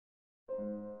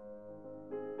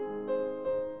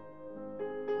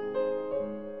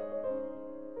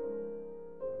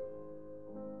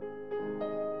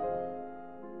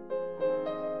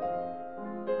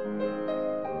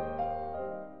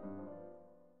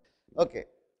Okay.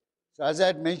 So as I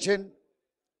had mentioned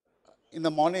in the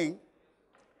morning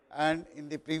and in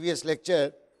the previous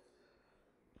lecture,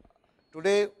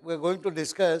 today we are going to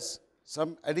discuss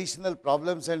some additional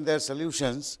problems and their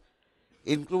solutions,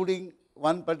 including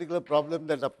one particular problem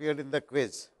that appeared in the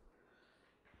quiz,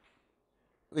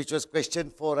 which was question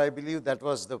 4. I believe that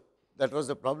was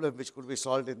the problem which could be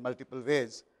solved in multiple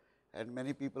ways, and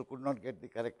many people could not get the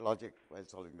correct logic while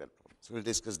solving that problem. So we'll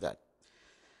discuss that.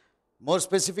 More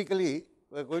specifically,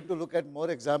 we're going to look at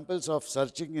more examples of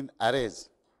searching in arrays.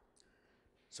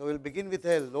 So we'll begin with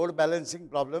a load balancing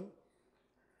problem,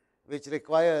 which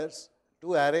requires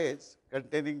two arrays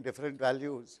containing different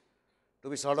values to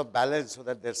be sort of balanced so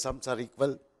that their sums are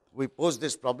equal. We pose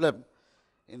this problem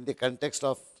in the context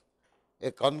of a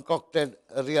concocted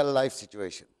real life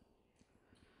situation.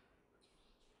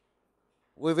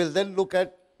 We will then look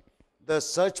at the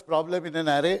search problem in an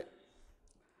array,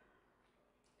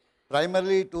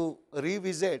 primarily to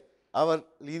revisit our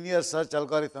linear search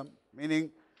algorithm,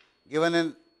 meaning given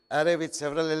an array with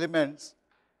several elements,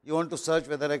 you want to search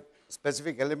whether a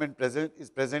specific element is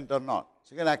present or not.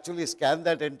 So you can actually scan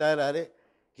that entire array,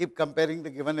 keep comparing the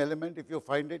given element. If you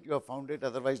find it, you have found it,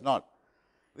 otherwise not,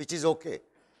 which is okay.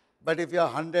 But if you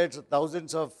have hundreds or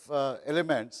thousands of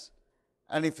elements,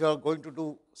 and if you are going to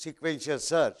do sequential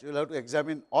search, you will have to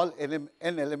examine all n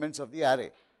elements of the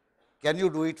array. Can you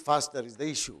do it faster is the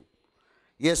issue.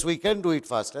 Yes, we can do it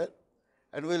faster,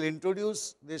 and we will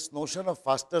introduce this notion of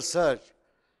faster search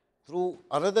through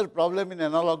another problem in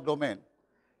analog domain.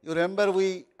 You remember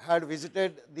we had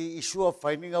visited the issue of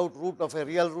finding out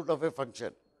real root of a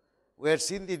function. We had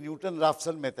seen the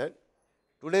Newton-Raphson method.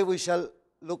 Today we shall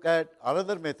look at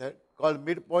another method called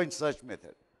midpoint search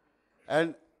method.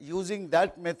 And using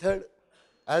that method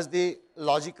as the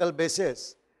logical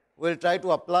basis, we will try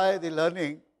to apply the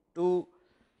learning to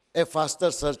a faster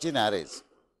search in arrays.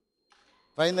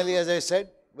 Finally, as I said,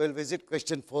 we will visit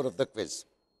question 4 of the quiz.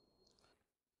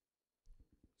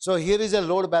 So here is a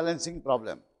load balancing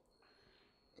problem.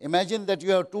 Imagine that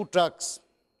you have two trucks,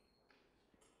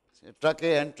 truck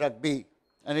A and truck B,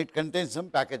 and it contains some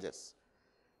packages.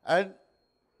 And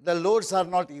the loads are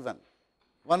not even.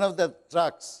 One of the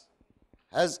trucks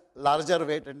has larger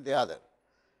weight than the other.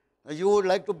 Now you would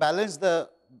like to balance the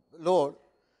load,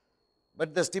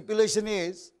 but the stipulation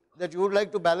is that you would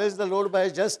like to balance the load by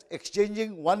just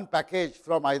exchanging one package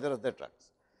from either of the trucks.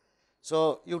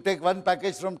 So you take one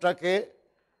package from truck A,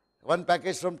 one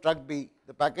package from truck B.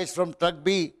 The package from truck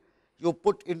B you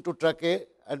put into truck A,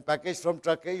 and package from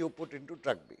truck A you put into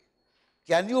truck B.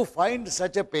 Can you find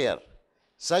such a pair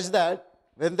such that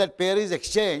when that pair is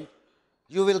exchanged,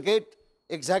 you will get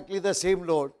exactly the same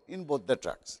load in both the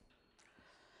trucks?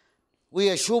 We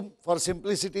assume for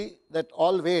simplicity that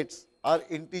all weights are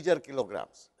integer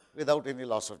kilograms without any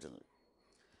loss of generality.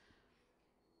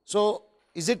 So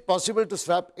is it possible to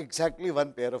swap exactly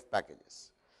one pair of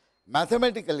packages?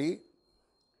 Mathematically,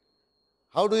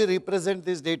 how do we represent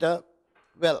this data?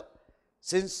 Well,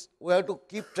 since we have to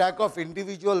keep track of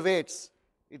individual weights,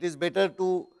 it is better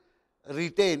to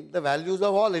retain the values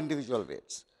of all individual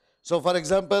weights. So for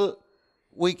example,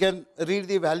 we can read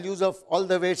the values of all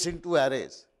the weights in two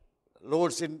arrays.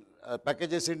 Loads in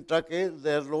packages in truck A,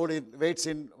 their load in weights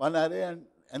in one array and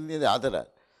in the other array.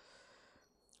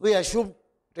 We assume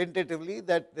tentatively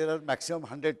that there are maximum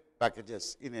 100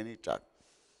 packages in any truck.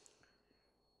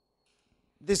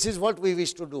 This is what we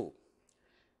wish to do.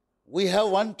 We have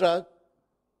one truck,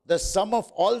 the sum of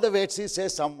all the weights is say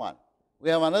sum 1. We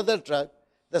have another truck,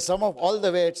 the sum of all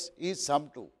the weights is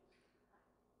sum 2.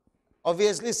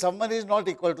 Obviously, sum 1 is not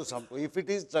equal to sum 2. If it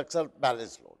is, trucks are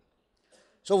balanced load.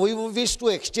 So we wish to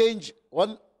exchange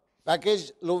one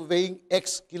package weighing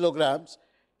X kilograms,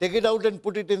 take it out and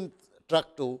put it in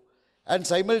truck 2, and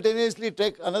simultaneously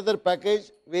take another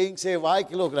package weighing say Y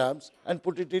kilograms and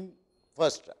put it in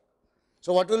first truck.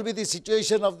 So what will be the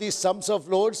situation of these sums of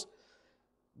loads?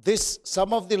 This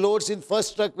sum of the loads in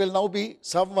first truck will now be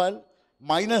sum 1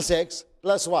 minus X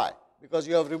plus Y, because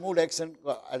you have removed X and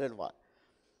added Y.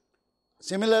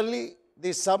 Similarly,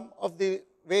 the sum of the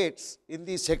weights in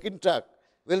the second truck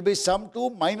will be sum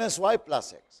 2 minus Y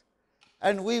plus X.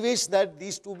 And we wish that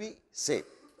these two be same.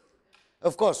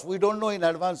 Of course, we don't know in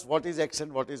advance what is X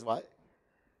and what is Y.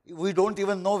 We don't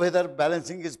even know whether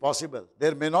balancing is possible.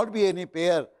 There may not be any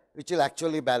pair which will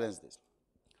actually balance this.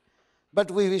 But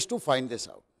we wish to find this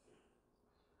out.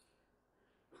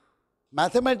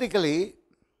 Mathematically,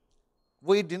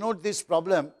 we denote this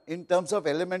problem in terms of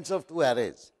elements of two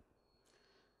arrays.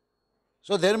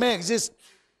 So there may exist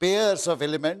pairs of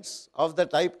elements of the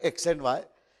type X and Y,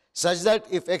 such that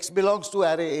if X belongs to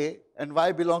array A and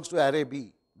Y belongs to array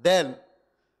B, then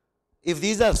if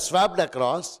these are swapped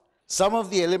across, sum of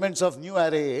the elements of new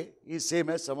array A is same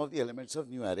as sum of the elements of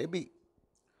new array B.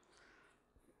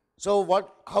 So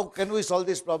how can we solve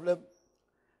this problem?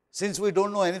 Since we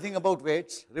don't know anything about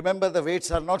weights, remember the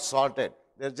weights are not sorted.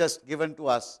 They are just given to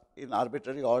us in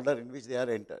arbitrary order in which they are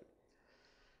entered.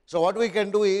 So what we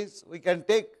can do is, we can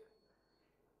take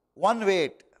one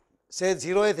weight, say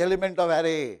 0th element of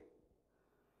array A,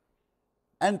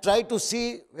 and try to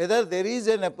see whether there is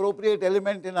an appropriate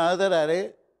element in another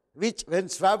array which, when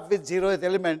swapped with 0th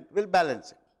element, will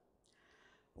balance it.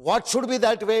 What should be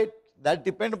that weight? That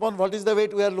depends upon what is the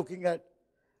weight we are looking at.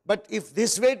 But if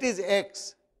this weight is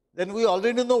x, then we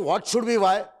already know what should be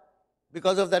y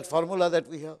because of that formula that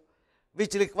we have,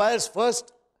 which requires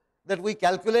first that we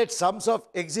calculate sums of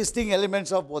existing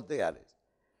elements of both the arrays.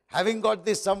 Having got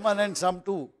this sum 1 and sum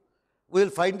 2, we will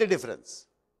find the difference.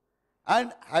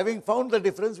 And having found the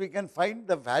difference, we can find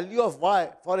the value of y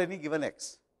for any given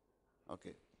x.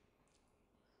 Okay.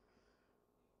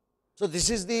 So this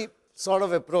is the sort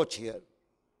of approach here.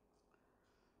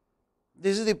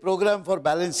 This is the program for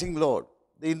balancing load.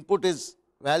 The input is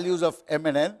values of m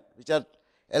and n, which are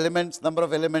elements, number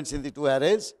of elements in the two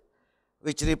arrays,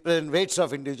 which represent weights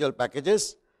of individual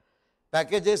packages.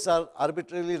 Packages are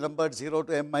arbitrarily numbered 0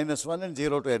 to m minus 1 and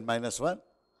 0 to n minus 1.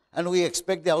 And we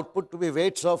expect the output to be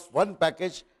weights of one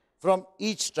package from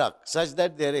each truck, such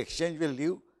that their exchange will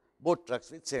leave both trucks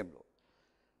with same load.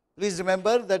 Please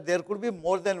remember that there could be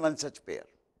more than one such pair.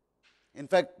 In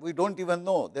fact, we don't even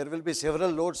know. There will be several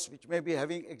loads which may be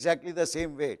having exactly the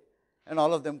same weight, and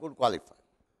all of them could qualify.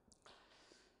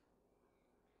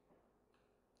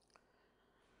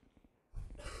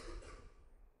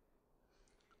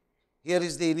 Here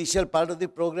is the initial part of the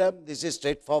program. This is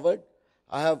straightforward.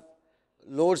 I have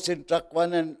loads in truck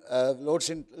 1 and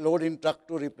load in truck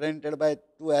 2 represented by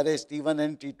two arrays T1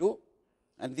 and T2,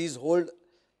 and these hold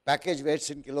package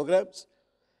weights in kilograms.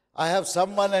 I have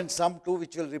sum 1 and sum 2,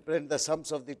 which will represent the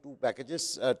sums of the two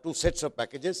packages, two sets of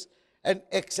packages, and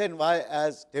x and y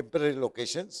as temporary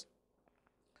locations.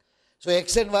 So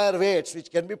x and y are weights which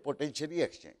can be potentially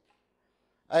exchanged.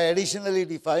 I additionally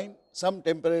define some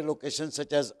temporary locations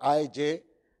such as I, j.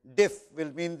 Diff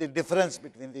will mean the difference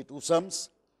between the two sums.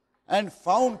 And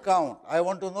found count, I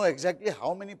want to know exactly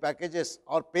how many packages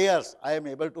or pairs I am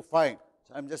able to find.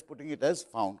 So I am just putting it as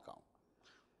found count.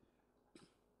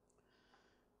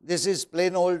 This is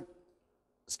plain old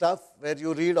stuff where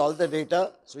you read all the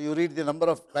data. So you read the number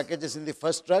of packages in the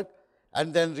first truck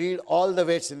and then read all the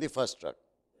weights in the first truck.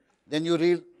 Then you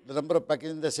read the number of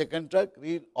packages in the second truck,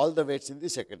 read all the weights in the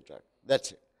second truck.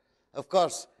 That's it. Of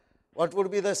course, what would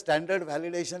be the standard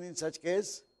validation in such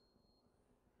case?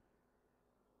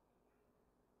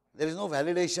 There is no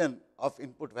validation of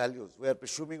input values. We are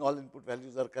presuming all input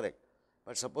values are correct.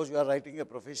 But suppose you are writing a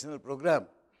professional program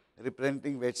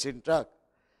representing weights in truck.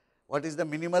 What is the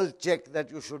minimal check that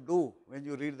you should do when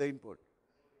you read the input?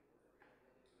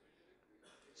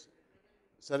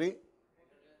 Sorry?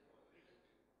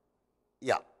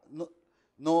 Yeah.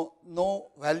 No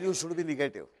value should be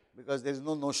negative because there is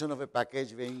no notion of a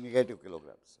package weighing negative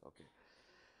kilograms.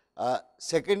 Okay.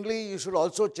 Secondly, you should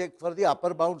also check for the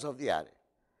upper bounds of the array.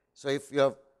 So if you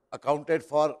have accounted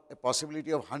for a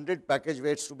possibility of 100 package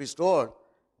weights to be stored,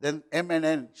 then m and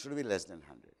n should be less than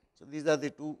 100. So these are the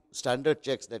two standard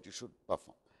checks that you should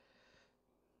perform.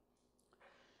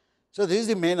 So this is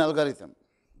the main algorithm.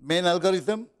 Main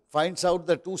algorithm finds out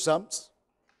the two sums.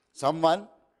 Sum 1,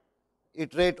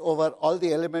 iterate over all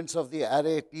the elements of the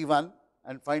array T1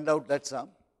 and find out that sum,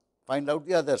 find out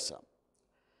the other sum.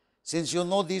 Since you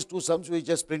know these two sums, we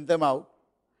just print them out.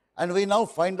 And we now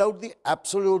find out the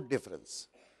absolute difference.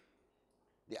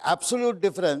 The absolute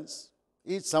difference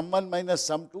is sum 1 minus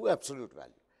sum 2 absolute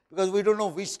value. Because we don't know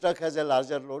which truck has a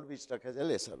larger load, which truck has a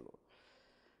lesser load.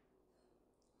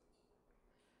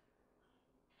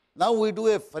 Now we do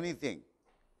a funny thing.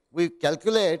 We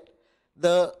calculate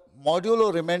the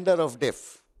modulo remainder of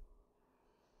diff.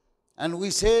 And we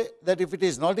say that if it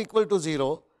is not equal to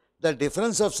 0, the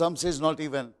difference of sums is not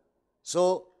even.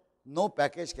 So no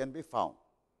package can be found.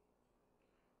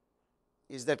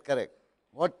 Is that correct?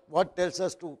 What tells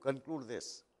us to conclude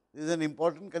this? This is an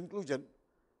important conclusion,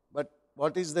 but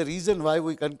what is the reason why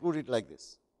we conclude it like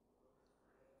this?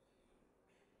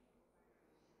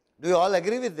 Do you all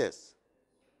agree with this?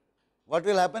 What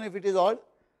will happen if it is odd?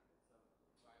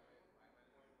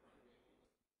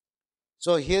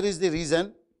 So here is the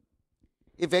reason.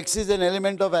 If x is an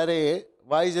element of array A,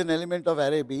 y is an element of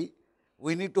array B,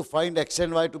 we need to find x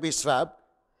and y to be swapped.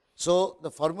 So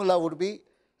the formula would be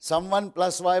sum 1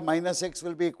 plus y minus x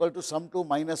will be equal to sum 2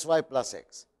 minus y plus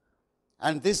x.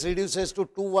 and this reduces to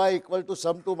 2y equal to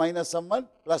sum 2 minus sum 1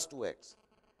 plus 2x,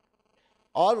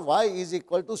 or y is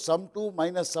equal to sum 2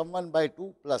 minus sum 1 by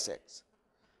 2 plus x.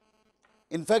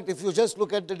 In fact, if you just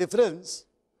look at the difference,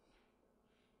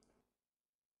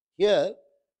 here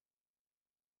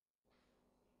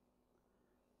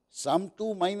sum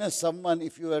 2 minus sum 1,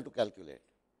 if you were to calculate,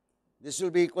 this will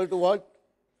be equal to what?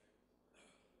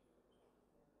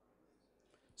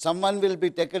 Sum 1 will be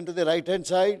taken to the right hand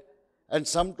side and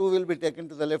sum 2 will be taken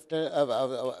to the left hand,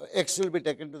 x will be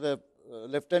taken to the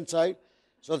left hand side.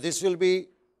 So, this will be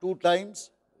 2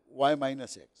 times y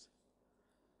minus x.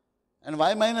 And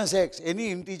y minus x, any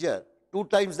integer, 2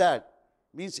 times that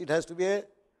means it has to be a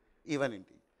even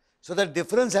integer. So, the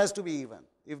difference has to be even.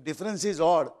 If difference is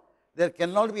odd, there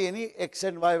cannot be any x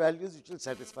and y values which will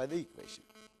satisfy the equation.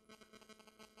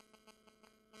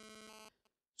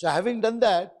 So, having done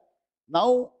that,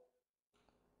 now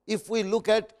if we look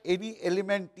at any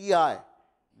element Ti,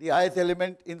 the ith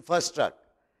element in first struct,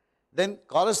 then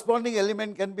corresponding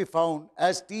element can be found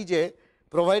as Tj,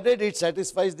 provided it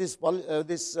satisfies this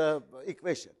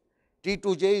equation.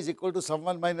 T2j is equal to sum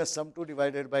 1 minus sum 2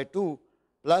 divided by 2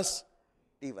 plus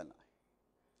T1i.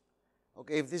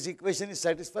 Okay, if this equation is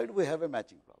satisfied, we have a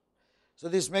matching problem. So,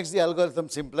 this makes the algorithm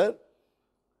simpler.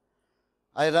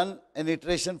 I run an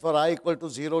iteration for I equal to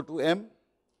 0 to m,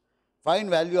 find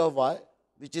value of y,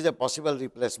 which is a possible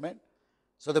replacement.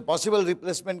 So, the possible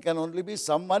replacement can only be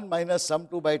sum 1 minus sum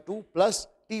 2 by 2 plus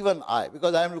T1i,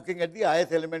 because I am looking at the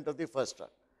ith element of the first struct.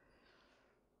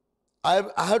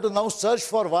 I have to now search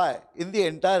for y in the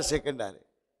entire second array.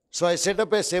 So, I set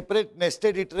up a separate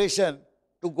nested iteration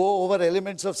to go over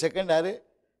elements of second array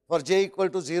for j equal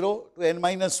to 0 to n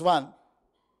minus 1.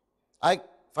 I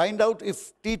find out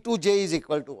if T2j is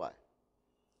equal to y.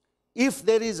 If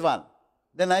there is 1,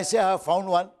 then I say I have found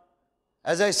 1.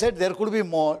 As I said, there could be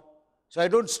more. So, I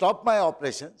do not stop my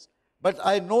operations, but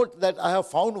I note that I have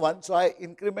found 1. So, I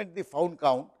increment the found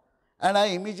count and I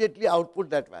immediately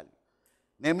output that value.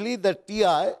 Namely, the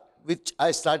Ti which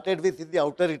I started with in the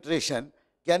outer iteration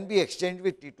can be exchanged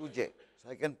with T2j. So,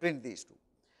 I can print these two.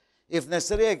 If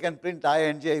necessary, I can print I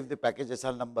and j if the packages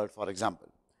are numbered, for example.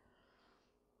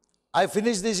 I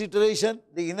finish this iteration,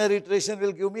 the inner iteration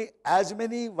will give me as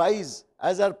many y's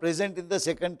as are present in the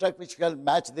second struct which can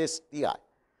match this Ti.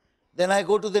 Then I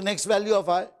go to the next value of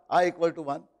I equal to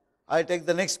 1. I take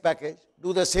the next package,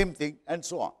 do the same thing and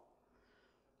so on.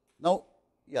 Now,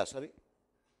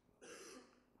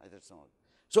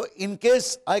 so, in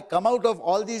case I come out of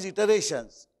all these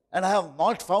iterations and I have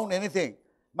not found anything,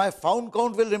 my found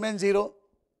count will remain 0.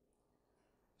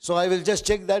 So, I will just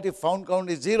check that if found count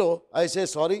is 0, I say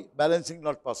sorry, balancing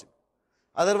not possible.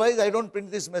 Otherwise, I do not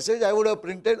print this message, I would have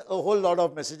printed a whole lot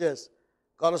of messages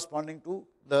corresponding to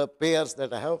the pairs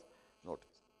that I have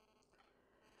noticed.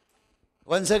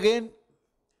 Once again,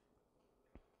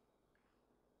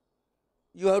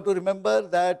 you have to remember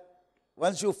that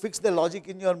once you fix the logic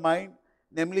in your mind,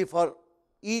 namely for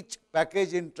each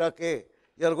package in truck A,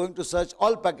 you are going to search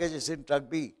all packages in truck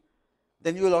B,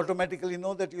 then you will automatically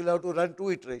know that you will have to run 2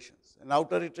 iterations, an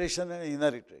outer iteration and an inner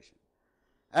iteration.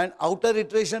 And outer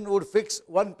iteration would fix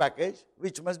one package,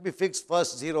 which must be fixed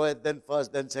first 0th, then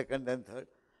first, then second, then third.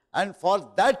 And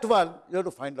for that one, you have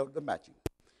to find out the matching.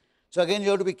 So, again you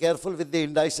have to be careful with the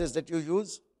indices that you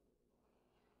use.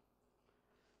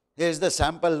 Here is the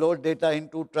sample load data in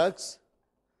 2 trucks.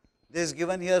 This is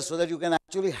given here so that you can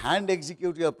actually hand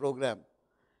execute your program.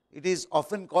 It is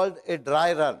often called a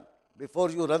dry run.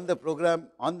 Before you run the program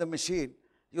on the machine,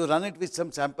 you run it with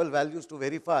some sample values to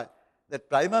verify that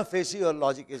prima facie your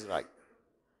logic is right.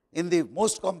 In the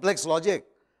most complex logic,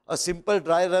 a simple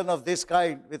dry run of this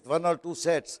kind with 1 or 2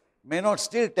 sets may not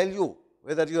still tell you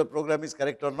whether your program is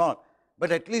correct or not,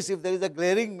 but at least if there is a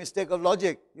glaring mistake of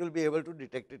logic, you will be able to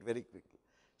detect it very quickly.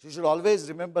 So, you should always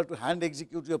remember to hand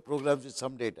execute your programs with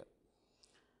some data.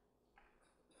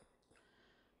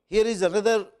 Here is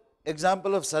another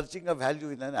example of searching a value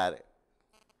in an array.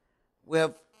 We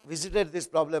have visited this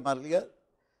problem earlier.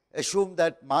 Assume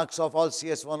that marks of all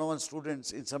CS101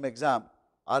 students in some exam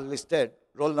are listed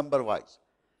roll number wise,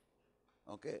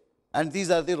 okay, and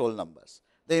these are the roll numbers.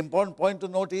 The important point to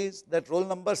note is that roll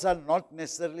numbers are not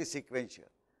necessarily sequential.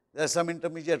 There are some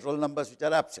intermediate roll numbers which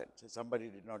are absent, say somebody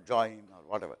did not join or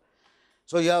whatever.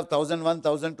 So, you have 1001,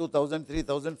 1002, 1003,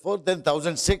 1004, then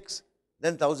 1006,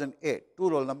 then 1008, 2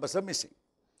 roll numbers are missing,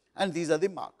 and these are the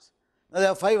marks. Now, there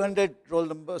are 500 roll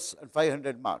numbers and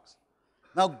 500 marks.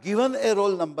 Now, given a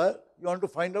roll number, you want to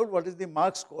find out what is the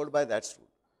mark scored by that student.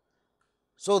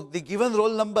 So, the given roll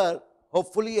number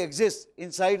hopefully exists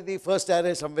inside the first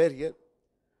array somewhere here.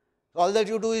 So, all that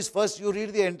you do is first you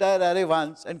read the entire array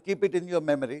once and keep it in your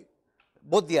memory,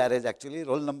 both the arrays actually,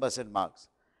 roll numbers and marks,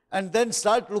 and then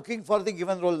start looking for the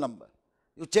given roll number.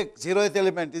 You check 0th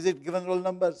element, is it given roll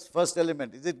number? First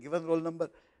element, is it given roll number?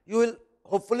 You will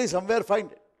hopefully somewhere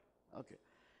find it. Okay.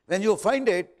 When you find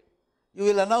it, you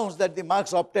will announce that the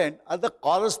marks obtained are the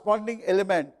corresponding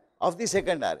element of the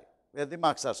second array, where the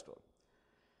marks are stored.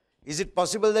 Is it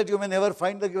possible that you may never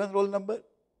find the given roll number?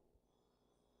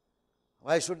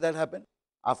 Why should that happen?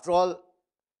 After all,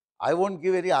 I won't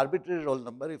give any arbitrary roll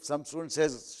number. If some student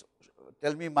says,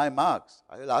 tell me my marks,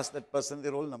 I will ask that person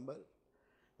the roll number.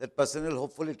 That person will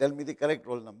hopefully tell me the correct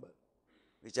roll number,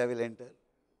 which I will enter.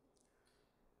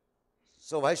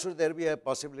 So why should there be a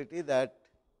possibility that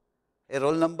a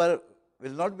roll number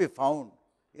will not be found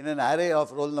in an array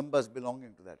of roll numbers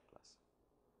belonging to that class?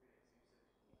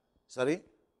 Sorry?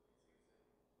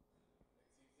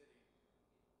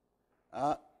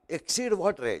 Exceed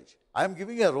what range? I am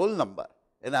giving a roll number,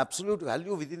 an absolute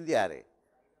value within the array.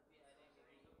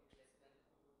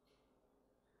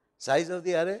 Size of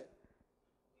the array?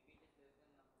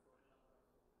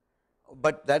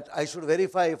 But that I should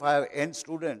verify if I have n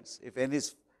students, if n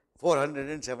is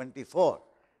 474,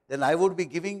 then I would be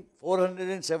giving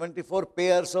 474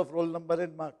 pairs of roll number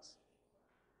and marks.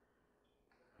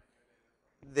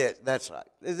 That's right.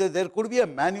 There could be a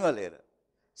manual error.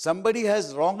 Somebody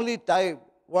has wrongly typed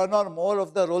one or more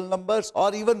of the roll numbers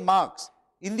or even marks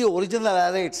in the original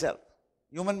array itself.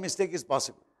 Human mistake is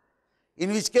possible.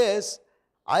 In which case,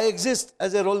 I exist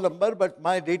as a roll number, but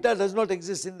my data does not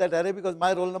exist in that array because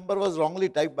my roll number was wrongly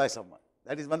typed by someone.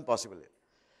 That is one possible error.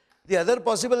 The other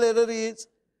possible error is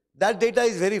that data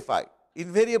is verified.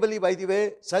 Invariably, by the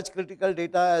way, such critical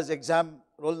data as exam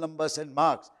roll numbers and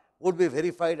marks would be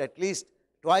verified at least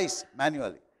twice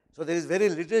manually. So there is very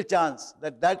little chance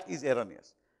that that is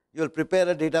erroneous. You will prepare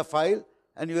a data file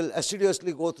and you will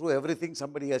assiduously go through everything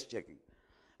somebody is checking.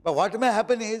 But what may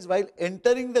happen is, while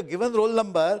entering the given roll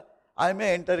number, I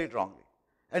may enter it wrongly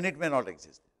and it may not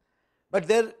exist. But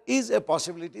there is a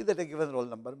possibility that a given roll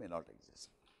number may not exist.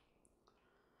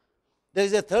 There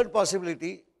is a third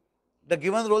possibility. The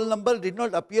given roll number did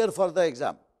not appear for the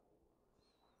exam.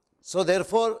 So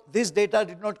therefore, this data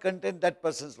did not contain that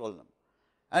person's roll number.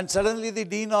 And suddenly the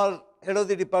dean or head of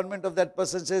the department of that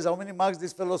person says, how many marks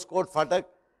this fellow scored, Fatak?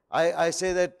 I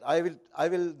say that I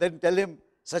will then tell him,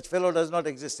 such fellow does not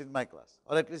exist in my class.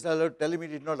 Or at least I will tell him he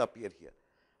did not appear here.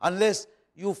 Unless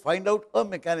you find out a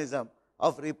mechanism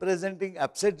of representing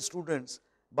absent students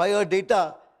by a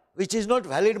data which is not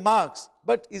valid marks,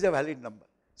 but is a valid number,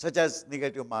 such as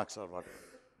negative marks or whatever.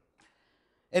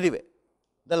 Anyway,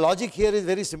 the logic here is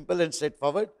very simple and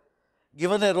straightforward.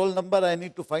 Given a roll number, I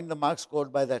need to find the marks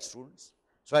scored by that students.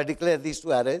 So I declare these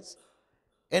two arrays.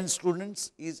 N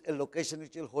students is a location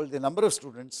which will hold the number of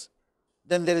students.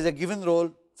 Then there is a given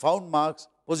roll, found marks,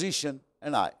 position,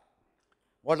 and I.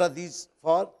 What are these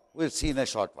for? We will see in a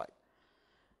short while.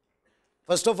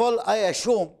 First of all, I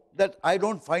assume that I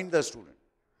don't find the student.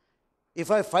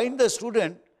 If I find the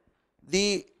student,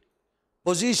 the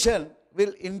position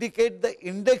will indicate the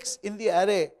index in the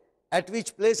array at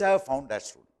which place I have found that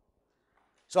student.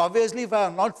 So obviously, if I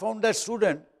have not found that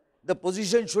student, the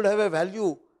position should have a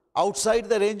value outside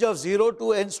the range of 0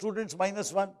 to n students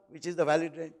minus 1, which is the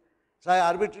valid range. So I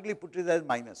arbitrarily put it as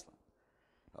minus 1.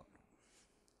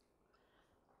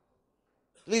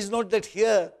 Please note that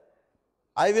here,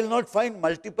 I will not find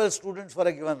multiple students for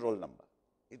a given roll number.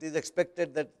 It is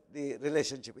expected that the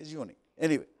relationship is unique.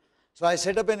 Anyway, so I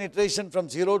set up an iteration from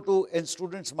 0 to n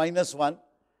students minus 1.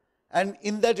 And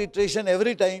in that iteration,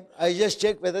 every time, I just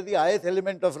check whether the ith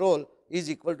element of roll is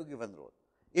equal to given roll.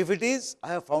 If it is, I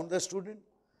have found the student.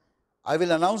 I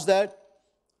will announce that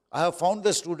I have found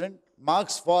the student.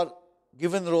 Marks for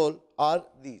given roll are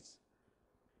these.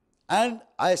 And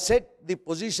I set the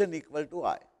position equal to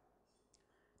I.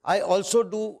 I also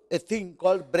do a thing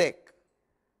called break.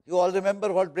 You all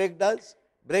remember what break does?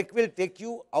 Break will take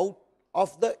you out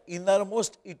of the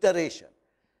innermost iteration.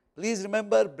 Please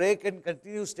remember, break and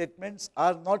continue statements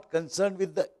are not concerned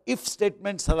with the if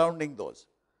statement surrounding those.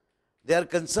 They are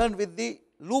concerned with the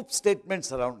loop statement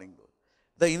surrounding those.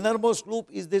 The innermost loop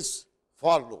is this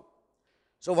for loop.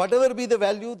 So whatever be the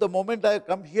value, the moment I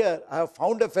come here, I have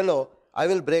found a fellow, I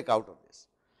will break out of this.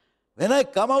 When I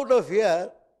come out of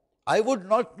here, I would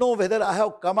not know whether I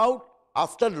have come out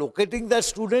after locating that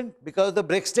student because of the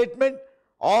break statement,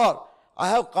 or I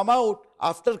have come out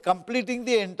after completing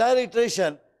the entire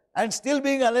iteration and still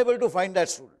being unable to find that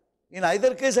student. In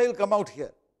either case, I will come out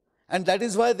here. And that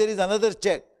is why there is another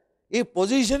check. If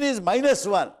position is minus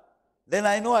 1, then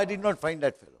I know I did not find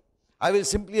that fellow. I will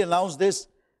simply announce this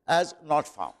as not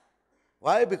found.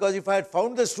 Why? Because if I had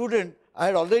found the student, I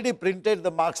had already printed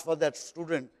the marks for that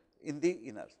student in the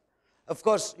inner. Of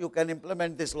course, you can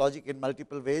implement this logic in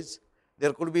multiple ways.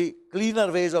 There could be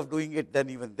cleaner ways of doing it than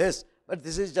even this, but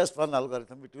this is just one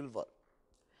algorithm which will work.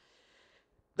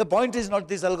 The point is not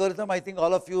this algorithm. I think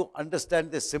all of you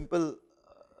understand this simple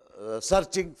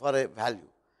searching for a value.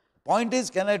 Point is,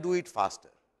 can I do it faster?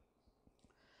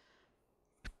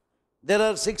 There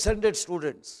are 600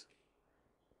 students.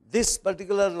 This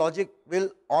particular logic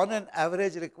will on an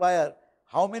average require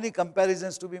how many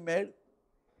comparisons to be made?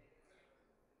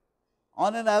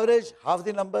 On an average, half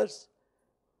the numbers.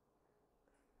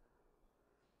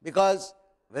 Because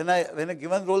when a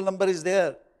given roll number is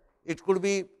there, it could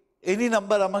be any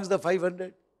number amongst the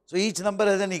 500. So each number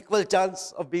has an equal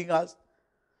chance of being asked.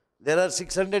 There are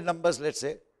 600 numbers, let's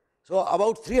say. So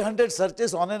about 300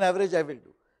 searches on an average I will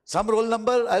do. Some roll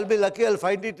number, I will be lucky, I will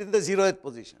find it in the 0th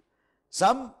position.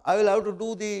 Some, I will have to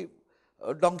do the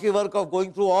donkey work of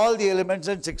going through all the elements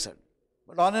and 600.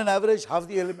 But on an average, half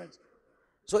the elements.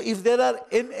 So if there are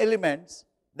n elements,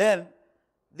 then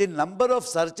the number of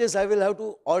searches I will have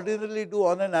to ordinarily do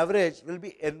on an average will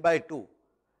be n by 2,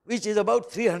 which is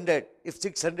about 300 if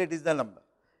 600 is the number.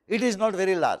 It is not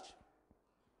very large.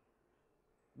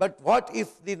 But what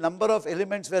if the number of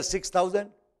elements were 6,000?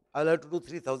 I will have to do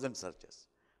 3,000 searches.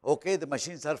 Okay, the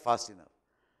machines are fast enough.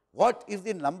 What if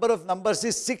the number of numbers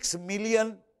is 6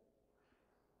 million?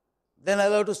 Then I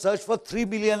will have to search for 3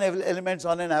 million elements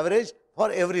on an average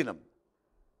for every number.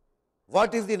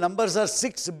 What if the numbers are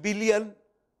 6 billion?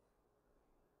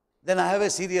 Then I have a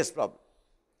serious problem.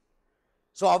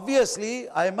 So obviously,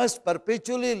 I must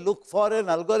perpetually look for an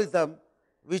algorithm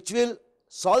which will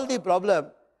solve the problem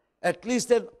at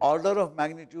least an order of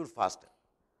magnitude faster.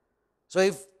 So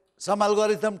if some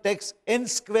algorithm takes n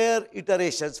square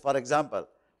iterations, for example,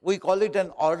 we call it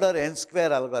an order n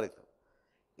square algorithm.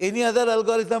 Any other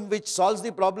algorithm which solves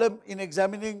the problem in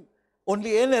examining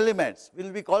only n elements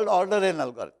will be called order n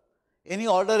algorithm. Any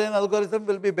order n algorithm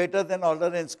will be better than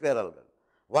order n square algorithm.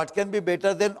 What can be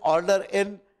better than order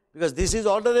n? Because this is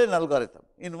order n algorithm.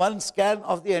 In one scan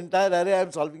of the entire array, I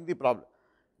am solving the problem.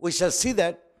 We shall see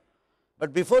that.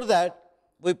 But before that,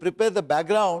 we prepare the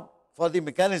background for the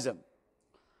mechanism.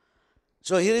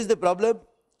 So here is the problem.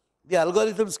 The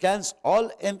algorithm scans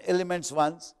all n elements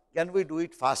once. Can we do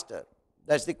it faster?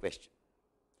 That's the question.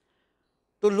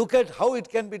 To look at how it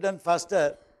can be done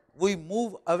faster, we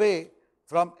move away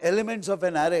from elements of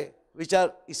an array, which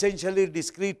are essentially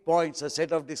discrete points, a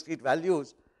set of discrete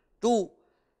values, to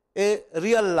a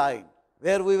real line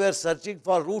where we were searching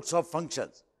for roots of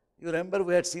functions. You remember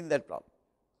we had seen that problem.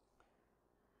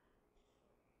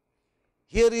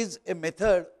 Here is a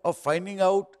method of finding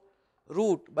out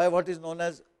root by what is known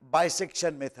as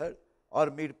bisection method or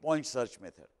midpoint search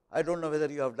method. I don't know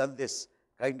whether you have done this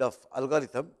kind of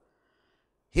algorithm.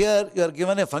 Here you are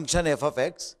given a function f of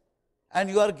x and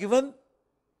you are given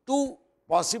two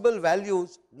possible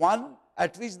values, one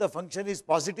at which the function is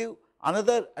positive,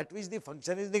 another at which the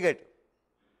function is negative.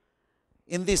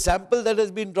 In the sample that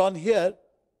has been drawn here,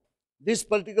 this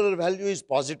particular value is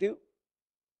positive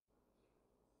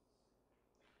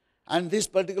and this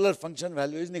particular function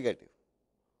value is negative.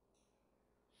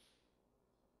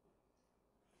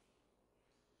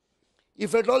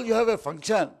 If at all you have a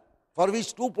function for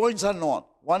which 2 points are known,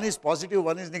 one is positive,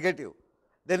 one is negative,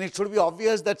 then it should be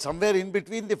obvious that somewhere in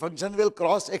between the function will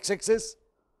cross x-axis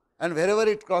and wherever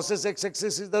it crosses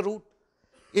x-axis is the root.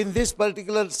 In this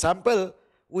particular sample,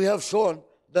 we have shown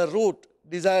the root,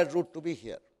 desired root to be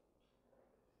here.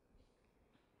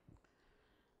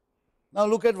 Now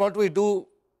look at what we do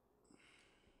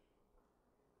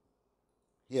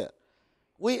here.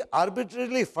 We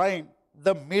arbitrarily find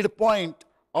the midpoint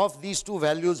of these two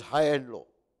values high and low.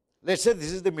 Let us say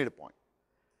this is the midpoint.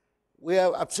 We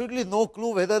have absolutely no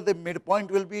clue whether the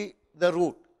midpoint will be the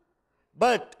root,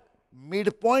 but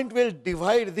midpoint will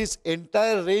divide this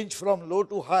entire range from low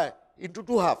to high into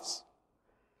two halves.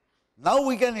 Now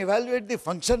we can evaluate the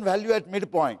function value at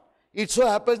midpoint. It so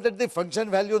happens that the function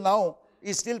value now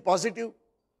is still positive.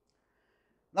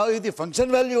 Now if the function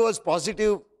value was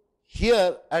positive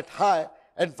here at high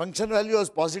and function value was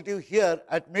positive here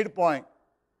at midpoint,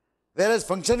 whereas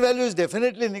function value is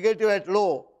definitely negative at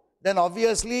low, then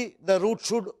obviously the root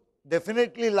should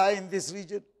definitely lie in this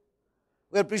region.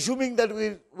 We are presuming that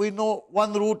we know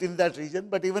one root in that region,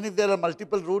 but even if there are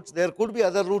multiple roots, there could be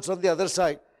other roots on the other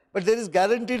side, but there is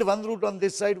guaranteed one root on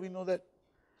this side, we know that.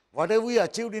 What have we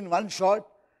achieved in one shot?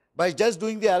 By just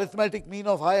doing the arithmetic mean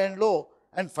of high and low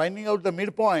and finding out the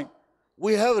midpoint,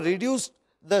 we have reduced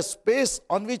the space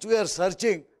on which we are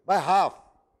searching by half.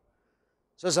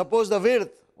 So suppose the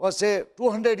width was say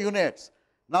 200 units.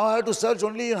 Now I have to search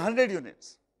only in 100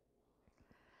 units.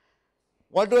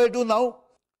 What do I do now?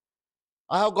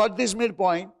 I have got this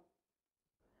midpoint.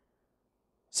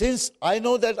 Since I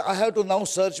know that I have to now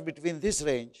search between this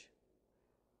range,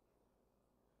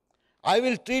 I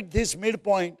will treat this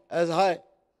midpoint as high.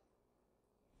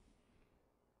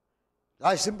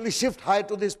 I simply shift high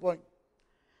to this point.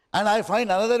 And I find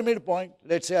another midpoint.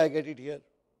 Let's say I get it here.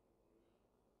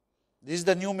 This is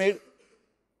the new mid.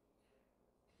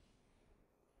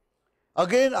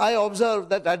 Again, I observe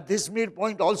that at this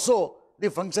midpoint also,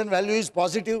 the function value is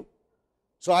positive.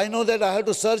 So I know that I have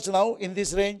to search now in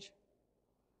this range.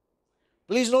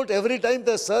 Please note, every time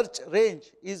the search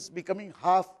range is becoming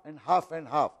half and half and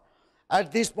half.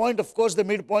 At this point, of course, the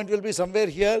midpoint will be somewhere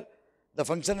here. The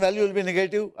function value will be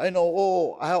negative. I know,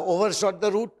 oh, I have overshot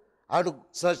the route. I have to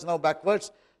search now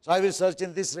backwards. So I will search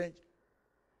in this range.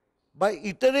 By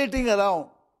iterating around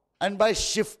and by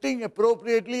shifting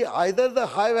appropriately either the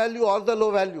high value or the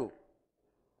low value,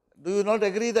 do you not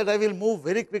agree that I will move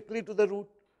very quickly to the root?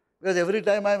 Because every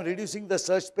time I am reducing the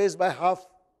search space by half.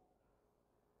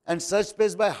 And search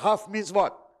space by half means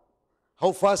what?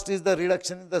 How fast is the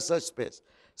reduction in the search space?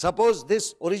 Suppose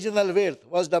this original width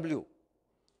was W.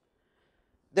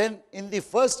 Then in the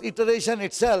first iteration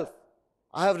itself,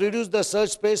 I have reduced the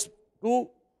search space to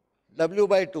W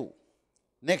by 2.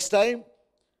 Next time,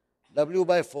 W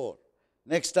by 4.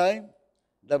 Next time,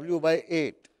 W by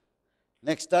 8.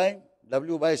 Next time,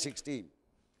 W by 16.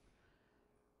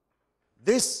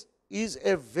 This is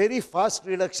a very fast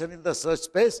reduction in the search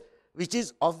space, which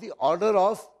is of the order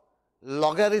of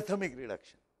logarithmic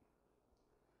reduction,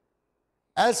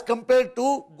 as compared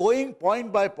to going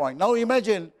point by point. Now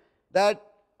imagine that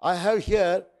I have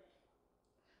here,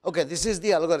 okay, this is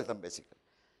the algorithm basically.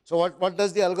 So what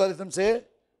does the algorithm say?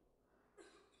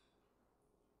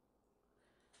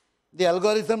 The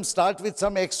algorithm starts with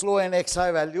some x low and x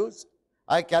high values.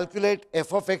 I calculate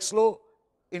f of x low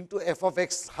into f of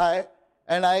x high,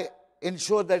 and I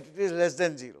ensure that it is less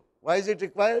than 0. Why is it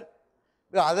required?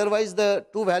 Because otherwise the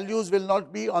two values will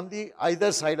not be on the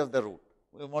either side of the root.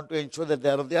 We want to ensure that they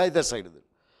are on the either side of the root.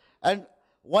 And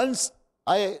once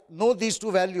I know these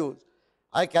two values,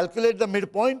 I calculate the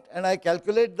midpoint and I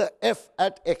calculate the f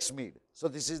at x mid. So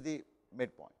this is the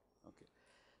midpoint. Okay.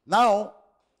 Now,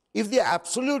 if the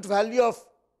absolute value of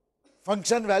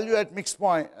function value at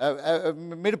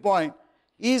midpoint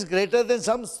is greater than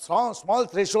some small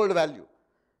threshold value,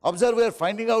 observe, we are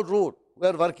finding out root, we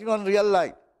are working on real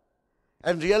line,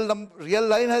 and real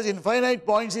line has infinite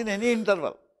points in any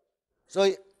interval. So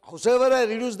however I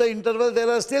reduce the interval, there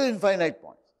are still infinite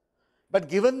points. But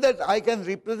given that I can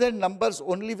represent numbers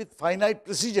only with finite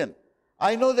precision,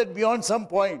 I know that beyond some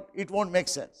point it won't make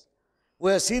sense.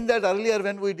 We have seen that earlier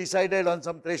when we decided on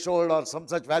some threshold or some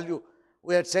such value.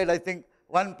 We had said, I think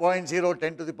 1.0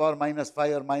 10 to the power minus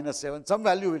 5 or minus 7, some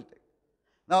value will take.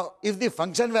 Now, if the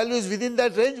function value is within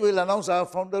that range, we will announce I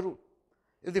have found the root.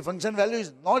 If the function value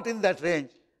is not in that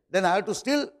range, then I have to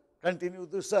still continue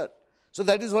to search. So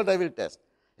that is what I will test.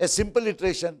 A simple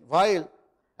iteration, while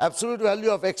absolute value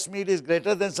of x mid is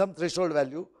greater than some threshold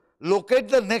value, locate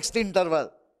the next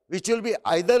interval, which will be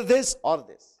either this or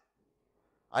this.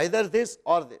 Either this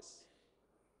or this.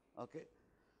 Okay.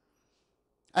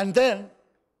 And then,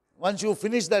 once you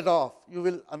finish that off, you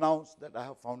will announce that I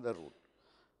have found the root.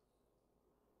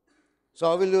 So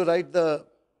how will you write the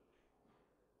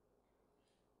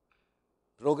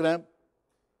program?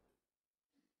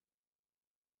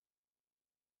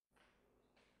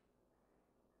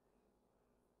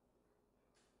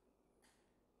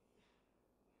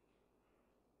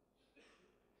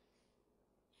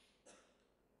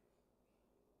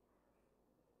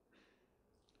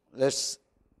 Let's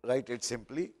write it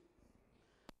simply.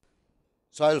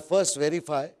 So I will first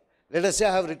verify. Let us say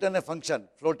I have written a function,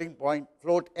 floating point,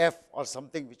 float f or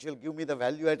something, which will give me the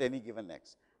value at any given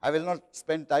x. I will not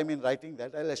spend time in writing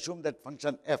that. I will assume that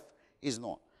function f is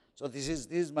known. So this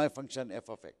is my function f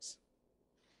of x.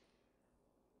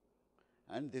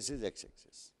 And this is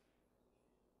x-axis.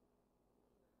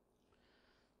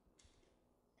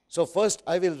 So first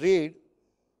I will read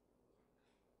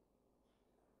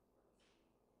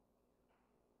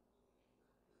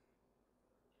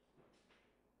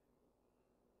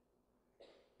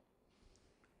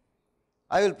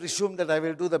I will presume that I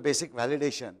will do the basic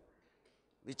validation,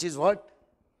 which is what?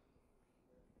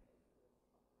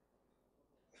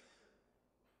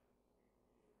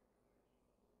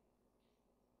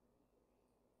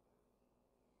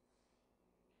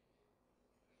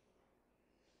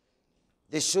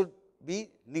 This should be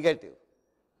negative.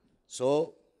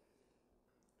 So,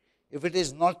 if it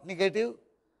is not negative,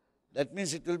 that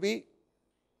means it will be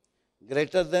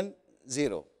greater than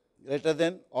 0, greater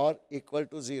than or equal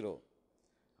to 0.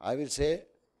 I will say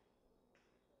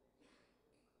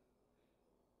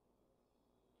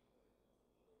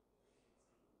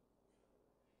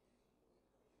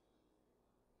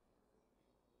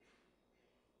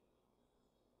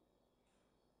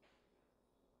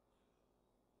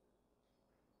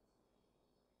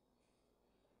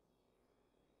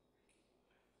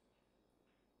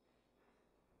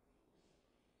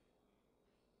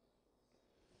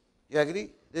You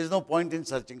agree? There is no point in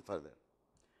searching further.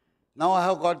 Now I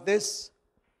have got this.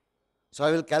 So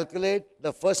I will calculate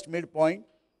the first midpoint.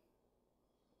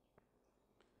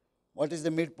 What is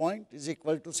the midpoint? Is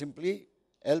equal to simply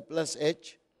L plus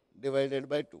H divided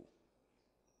by 2.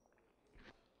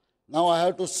 Now I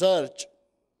have to search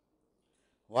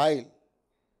while.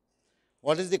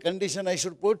 What is the condition I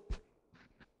should put?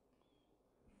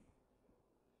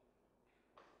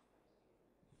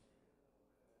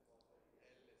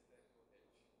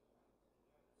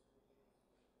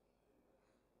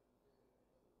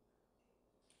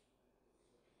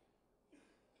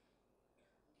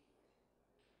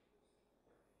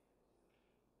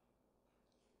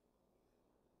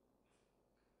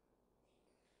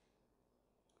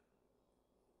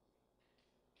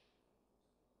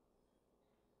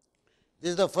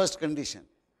 This is the first condition.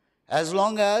 As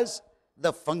long as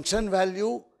the function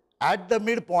value at the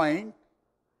midpoint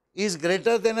is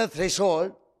greater than a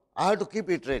threshold, I have to keep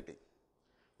iterating.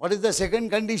 What is the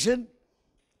second condition?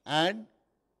 And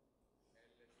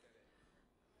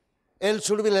L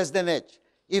should be less than H.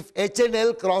 If H and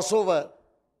L cross over,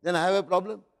 then I have a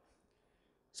problem.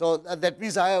 So that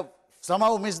means I have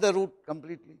somehow missed the root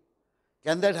completely.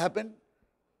 Can that happen?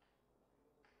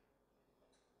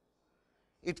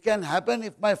 It can happen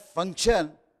if my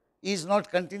function is not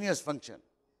continuous function.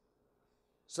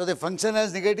 So the function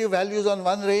has negative values on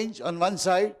one range, on one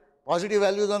side, positive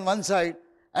values on one side,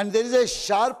 and there is a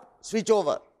sharp switch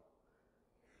over.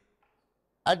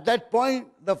 At that point,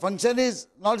 the function is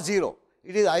not 0.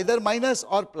 It is either minus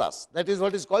or plus. That is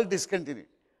what is called discontinuity.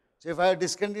 So if I have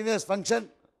discontinuous function,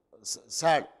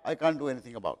 sad, I can't do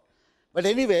anything about it. But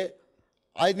anyway,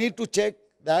 I need to check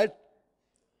that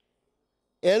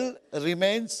L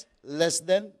remains less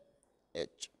than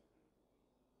H.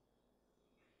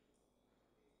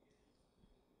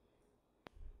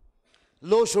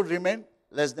 Low should remain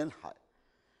less than high.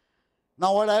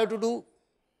 Now what I have to do?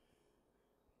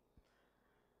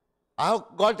 I have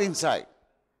got inside.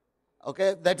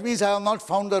 Okay, that means I have not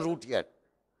found the root yet.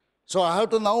 So I have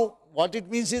to now, what it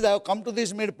means is I have come to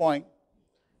this midpoint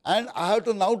and I have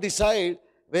to now decide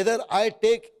whether I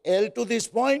take L to this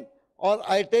point or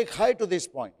I take high to this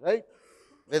point, right?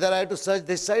 Whether I have to search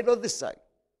this side or this side.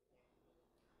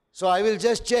 So I will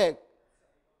just check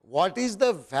what is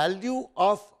the value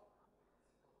of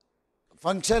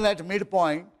function at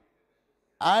midpoint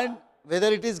and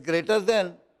whether it is greater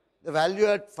than the value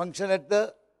at function at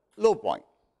the low point.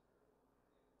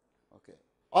 Okay.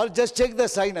 Or just check the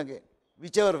sign again,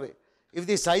 whichever way. If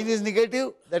the sign is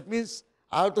negative, that means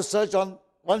I have to search on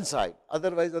one side,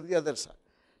 otherwise on the other side.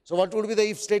 So what would be the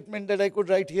if statement that I could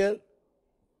write here?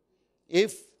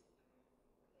 If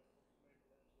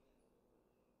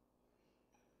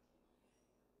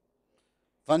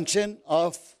function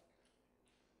of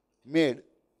mid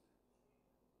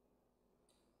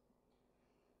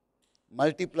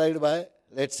multiplied by,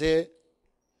 let's say,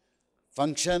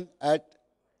 function at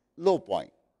low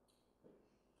point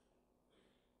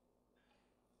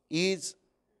is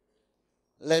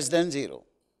less than 0.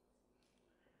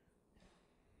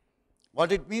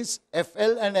 What it means?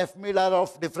 FL and F mid are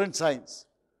of different signs.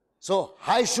 So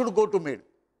high should go to mid.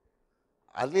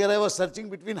 Earlier I was searching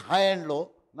between high and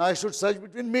low. Now I should search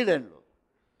between mid and low.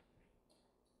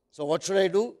 So what should I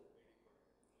do?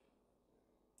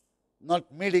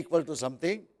 Not mid equal to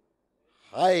something,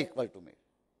 high equal to mid.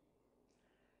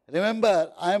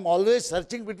 Remember, I am always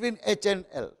searching between H and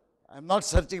L. I am not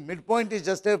searching. Midpoint is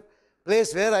just a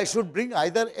place where I should bring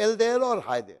either L there or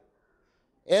high there.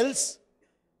 Else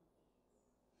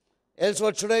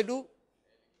what should I do?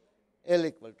 L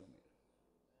equal to mid.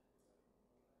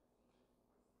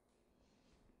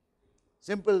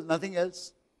 Simple, nothing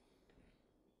else.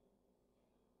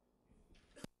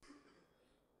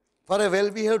 For a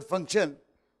well-behaved function,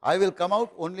 I will come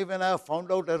out only when I have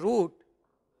found out a root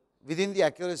within the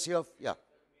accuracy of, yeah.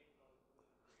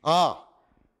 I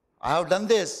have done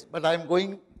this, but I am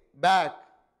going back,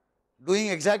 doing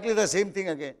exactly the same thing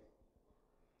again.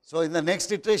 So in the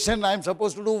next iteration, I am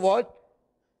supposed to do what?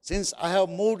 Since I have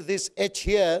moved this H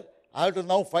here, I have to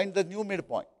now find the new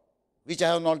midpoint, which I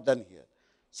have not done here.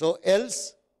 So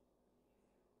else,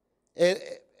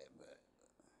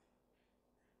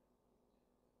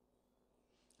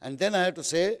 and then I have to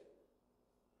say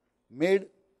mid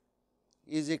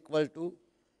is equal to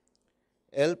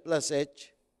L plus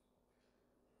H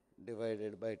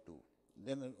divided by 2.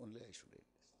 Then only I should write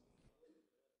this.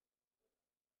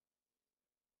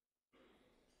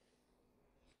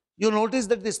 You notice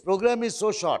that this program is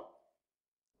so short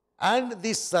and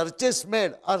the searches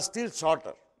made are still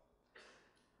shorter.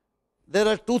 There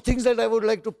are two things that I would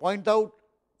like to point out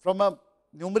from a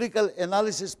numerical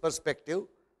analysis perspective,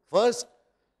 first,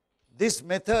 this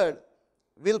method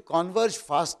will converge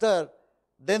faster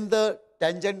than the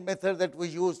tangent method that we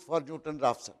use for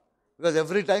Newton-Raphson, because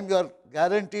every time you are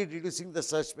guaranteed reducing the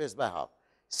search space by half.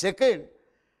 Second,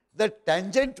 the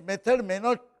tangent method may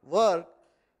not work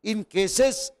in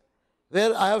cases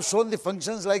where I have shown the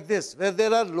functions like this, where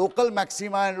there are local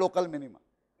maxima and local minima.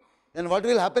 Then what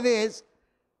will happen is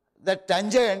that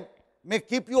tangent may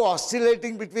keep you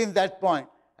oscillating between that point,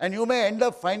 and you may end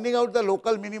up finding out the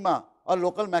local minima or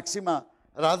local maxima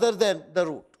rather than the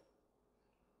root.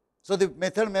 So the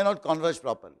method may not converge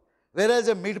properly. Whereas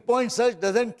a midpoint search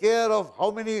doesn't care of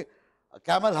how many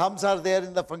camel humps are there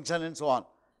in the function and so on.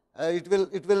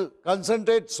 It will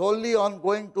concentrate solely on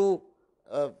going to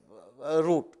a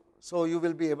root. So you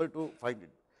will be able to find it.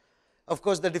 Of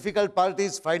course, the difficult part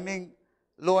is finding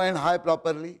low and high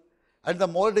properly. And the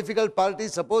more difficult part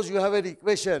is, suppose you have an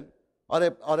equation or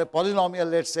a polynomial,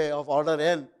 let's say, of order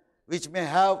n, which may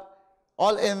have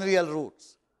all n real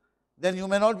roots. Then you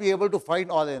may not be able to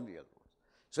find all n real roots.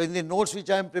 So in the notes which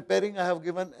I am preparing, I have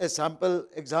given a sample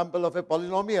example of a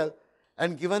polynomial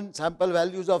and given sample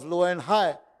values of low and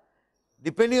high.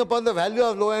 Depending upon the value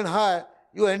of low and high,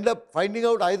 you end up finding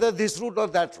out either this root or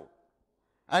that root.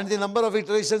 And the number of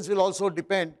iterations will also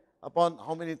depend upon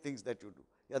how many things that you do.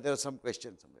 Yeah, there are some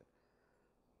questions somewhere.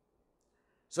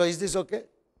 So is this okay?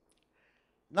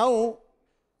 Now,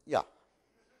 yeah.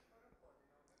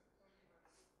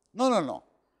 No.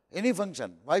 Any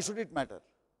function. Why should it matter?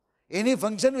 Any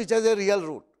function which has a real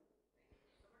root.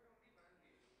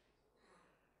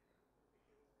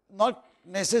 Not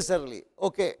necessarily.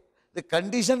 Okay. The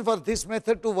condition for this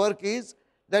method to work is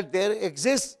that there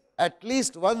exists at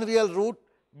least one real root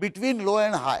between low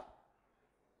and high.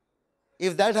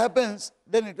 If that happens,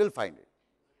 then it will find it.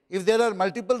 If there are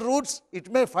multiple roots,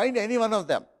 it may find any one of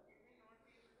them.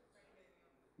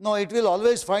 No, it will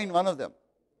always find one of them,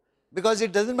 because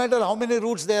it doesn't matter how many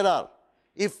roots there are.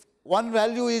 If one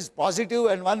value is positive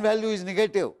and one value is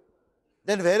negative,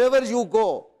 then wherever you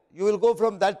go, you will go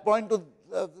from that point to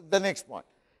the next point.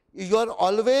 You are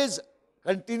always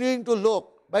continuing to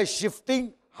look by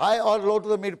shifting high or low to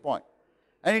the midpoint.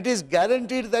 And it is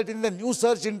guaranteed that in the new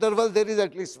search interval, there is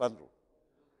at least one root,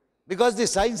 because the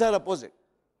signs are opposite.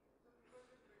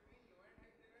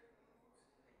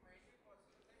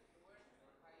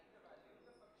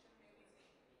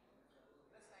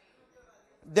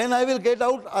 Then I will get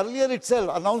out earlier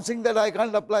itself announcing that I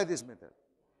can't apply this method.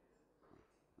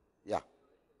 Yeah.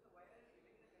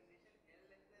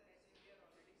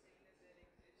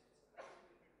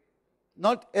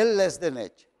 Not L less than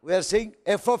H. We are saying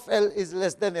f of L is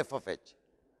less than f of H.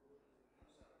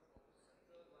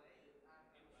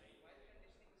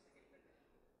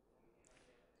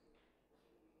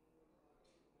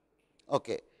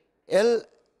 Okay. L,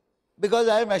 because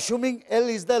I am assuming L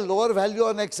is the lower value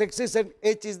on x-axis and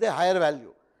H is the higher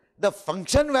value. The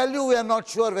function value, we are not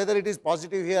sure whether it is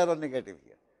positive here or negative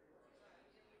here.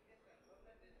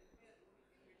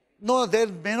 No, there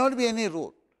may not be any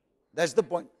root. That's the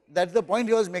point. That's the point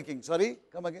he was making. Sorry,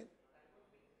 come again.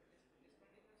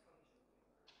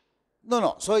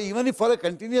 No. So even if for a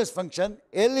continuous function,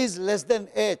 L is less than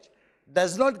H,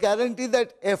 does not guarantee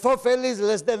that f of L is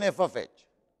less than f of H.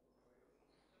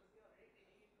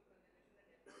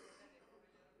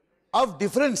 Of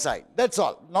different sign, that's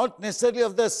all. Not necessarily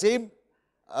of the same,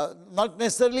 not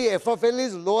necessarily f of L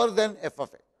is lower than f of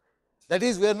H. That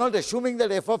is, we are not assuming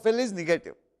that f of L is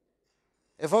negative.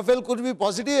 F of L could be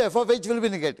positive, f of H will be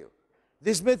negative.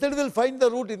 This method will find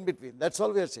the root in between. That's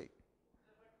all we are saying.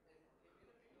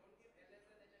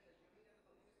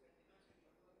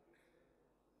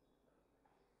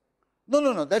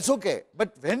 No, that's okay.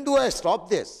 But when do I stop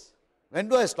this? When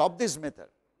do I stop this method?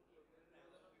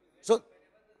 So,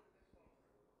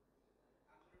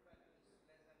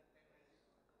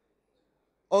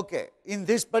 okay, in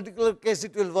this particular case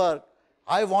it will work.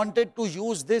 I wanted to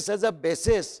use this as a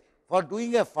basis for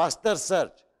doing a faster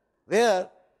search, where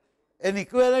an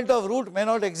equivalent of root may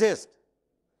not exist.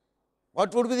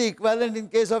 What would be the equivalent in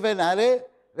case of an array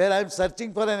where I am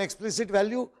searching for an explicit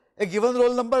value? A given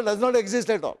roll number does not exist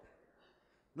at all.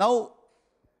 Now,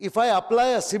 if I apply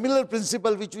a similar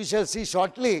principle, which we shall see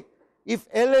shortly, if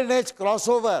L and H cross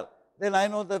over, then I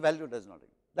know the value does not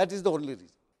exist. That is the only reason.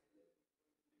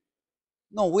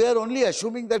 No, we are only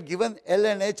assuming that given L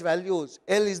and H values,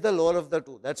 L is the lower of the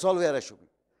two. That's all we are assuming.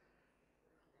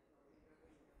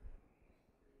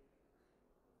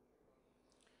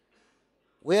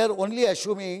 We are only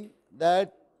assuming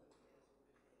that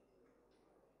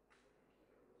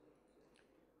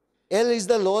L is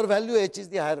the lower value, H is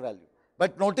the higher value.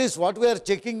 But notice what we are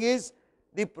checking is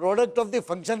the product of the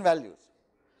function values.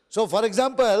 So for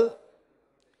example,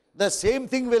 the same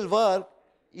thing will work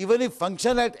even if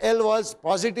function at L was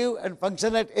positive and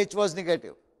function at H was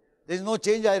negative. There is no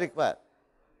change I require.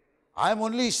 I am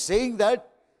only saying that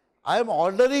I am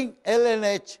ordering L and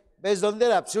H based on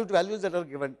their absolute values that are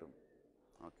given to me.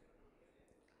 Okay.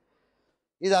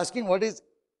 He is asking what is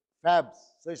fabs.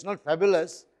 So it is not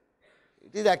fabulous.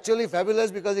 It is actually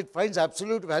fabulous because it finds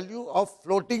absolute value of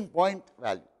floating point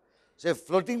value. So a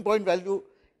floating point value,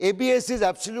 ABS is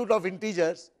absolute of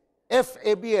integers,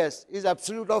 FABS is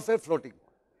absolute of a floating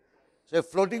point. So a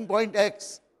floating point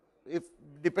X, if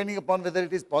depending upon whether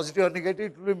it is positive or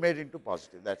negative, it will be made into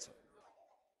positive. That's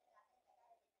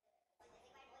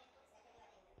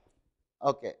all.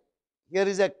 Okay. Here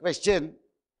is a question.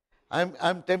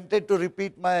 I'm tempted to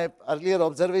repeat my earlier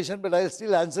observation, but I will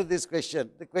still answer this question.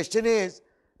 The question is,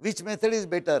 which method is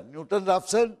better,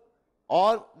 Newton-Raphson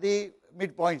or the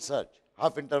midpoint search,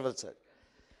 half interval search?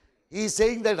 He is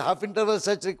saying that half interval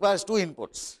search requires two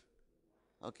inputs.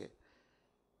 Okay.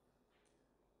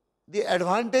 The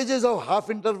advantages of half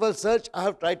interval search I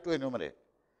have tried to enumerate.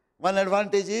 One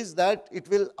advantage is that it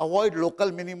will avoid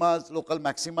local minimas, local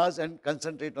maximas and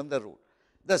concentrate on the root.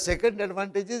 The second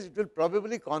advantage is it will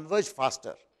probably converge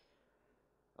faster.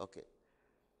 Okay.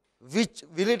 Which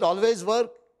will it always work?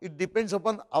 It depends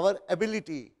upon our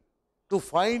ability to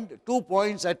find 2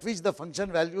 points at which the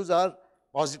function values are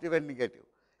positive and negative.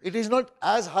 It is not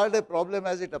as hard a problem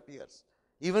as it appears.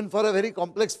 Even for a very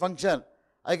complex function,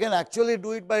 I can actually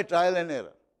do it by trial and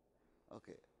error.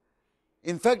 Okay.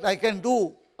 In fact, I can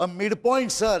do a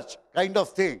midpoint search kind of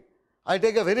thing. I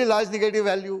take a very large negative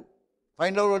value,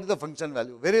 find out what is the function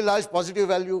value, very large positive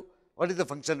value, what is the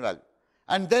function value,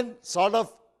 and then sort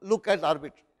of look at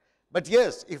arbitrary. But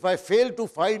yes, if I fail to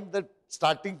find the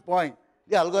starting point,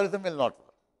 the algorithm will not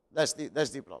work. That's the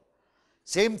problem.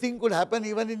 Same thing could happen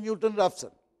even in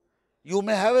Newton-Raphson. You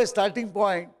may have a starting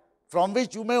point from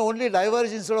which you may only diverge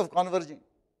instead of converging.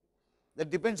 That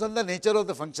depends on the nature of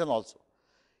the function also.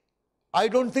 I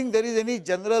don't think there is any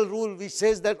general rule which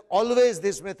says that always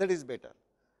this method is better.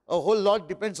 A whole lot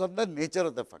depends on the nature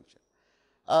of the function.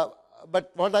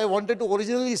 But what I wanted to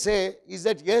originally say is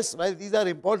that yes, while these are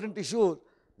important issues,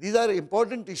 these are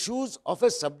important issues of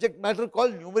a subject matter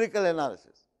called numerical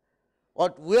analysis.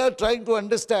 What we are trying to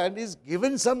understand is,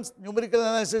 given some numerical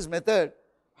analysis method,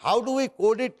 how do we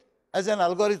code it as an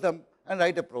algorithm and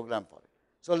write a program for it?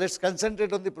 So let's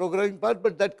concentrate on the programming part,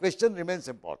 but that question remains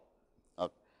important.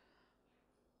 Okay.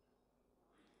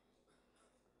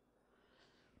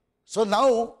 So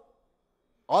now,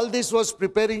 all this was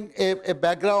preparing a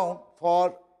background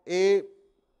for a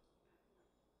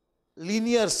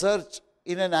linear search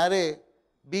in an array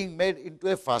being made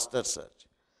into a faster search.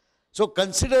 So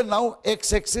consider now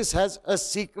x-axis has a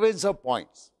sequence of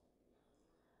points.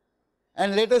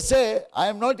 And let us say I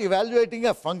am not evaluating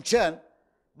a function,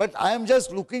 but I am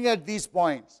just looking at these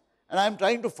points and I am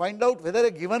trying to find out whether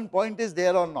a given point is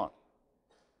there or not.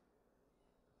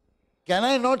 Can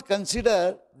I not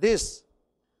consider this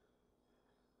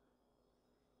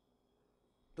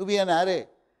to be an array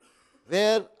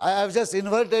where I have just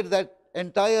inverted that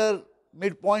entire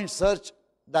midpoint search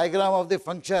diagram of the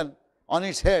function on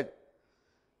its head?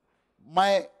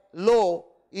 My low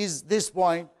is this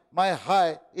point, my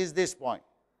high is this point,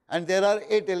 and there are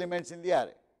 8 elements in the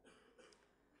array.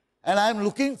 And I am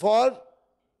looking for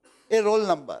a roll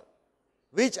number,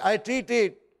 which I treat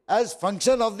it as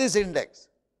function of this index.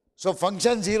 So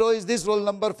function 0 is this roll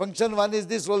number, function 1 is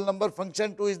this roll number,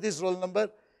 function 2 is this roll number.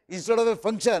 Instead of a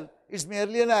function, it is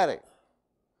merely an array.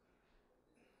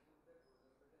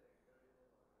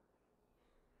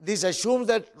 This assumes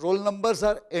that roll numbers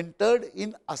are entered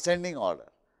in ascending order,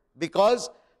 because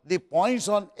the points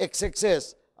on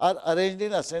x-axis are arranged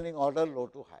in ascending order, low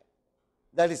to high.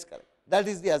 That is correct. That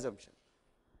is the assumption.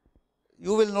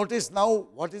 You will notice now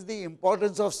what is the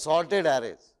importance of sorted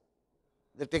arrays.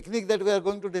 The technique that we are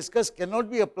going to discuss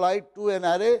cannot be applied to an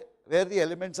array where the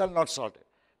elements are not sorted.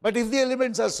 But if the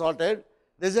elements are sorted,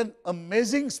 there is an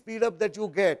amazing speed up that you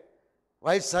get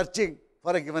while searching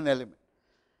for a given element.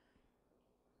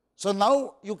 So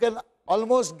now you can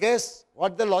almost guess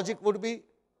what the logic would be.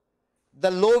 The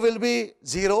low will be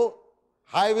 0,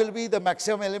 high will be the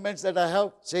maximum elements that I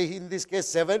have, say in this case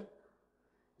 7.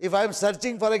 If I am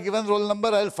searching for a given roll number,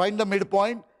 I will find the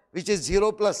midpoint, which is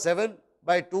 0 plus 7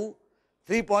 by 2,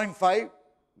 3.5,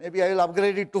 maybe I will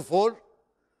upgrade it to 4.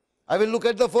 I will look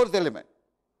at the 4th element.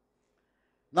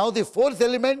 Now the 4th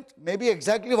element may be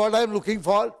exactly what I am looking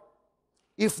for.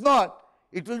 If not,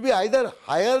 it will be either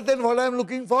higher than what I am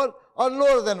looking for or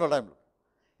lower than what I am looking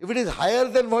for. If it is higher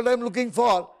than what I am looking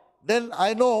for, then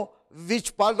I know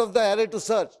which part of the array to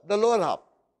search, the lower half.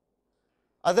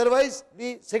 Otherwise,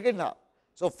 the second half.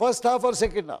 So, first half or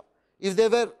second half. If there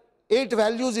were 8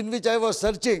 values in which I was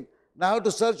searching, now I have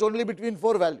to search only between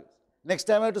 4 values. Next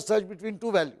time I have to search between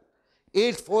 2 values.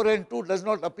 8, 4 and 2 does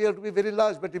not appear to be very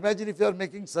large, but imagine if you are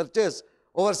making searches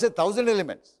over say 1000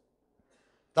 elements.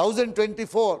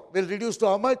 1024 will reduce to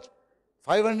how much?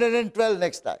 512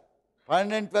 next time.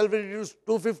 512 will reduce to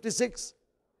 256,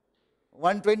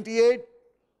 128,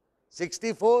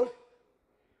 64.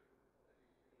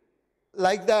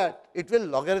 Like that, it will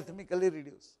logarithmically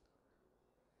reduce.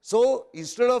 So,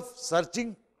 instead of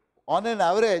searching on an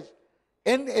average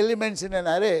n elements in an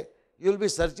array, you will be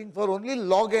searching for only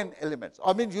log n elements.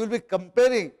 I mean, you will be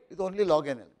comparing with only log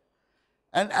n elements.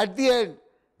 And at the end,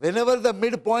 whenever the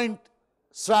midpoint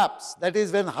swaps, that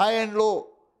is when high and low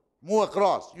move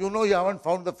across, you know you haven't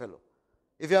found the fellow.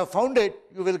 If you have found it,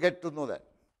 you will get to know that.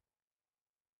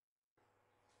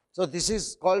 So, this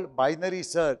is called binary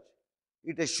search.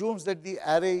 It assumes that the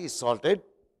array is sorted.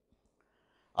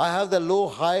 I have the low,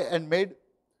 high and mid.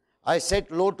 I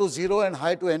set low to 0 and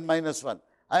high to n minus 1.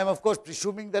 I am of course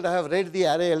presuming that I have read the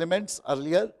array elements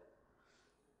earlier.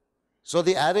 So,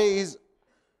 the array is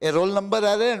a roll number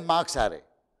array and marks array.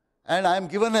 And I am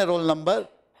given a roll number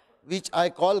which I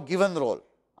call given roll.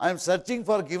 I am searching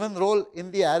for given roll in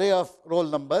the array of roll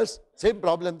numbers, same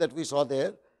problem that we saw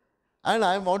there. And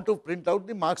I want to print out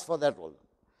the marks for that roll number.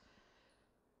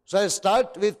 So, I will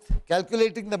start with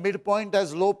calculating the midpoint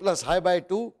as low plus high by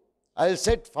 2. I will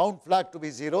set found flag to be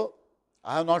 0.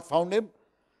 I have not found him.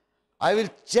 I will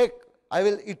check, I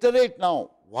will iterate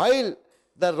now while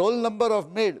the roll number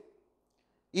of mid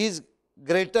is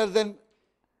greater than,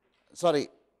 sorry,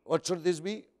 what should this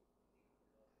be?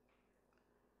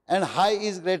 And high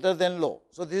is greater than low.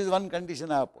 So, this is one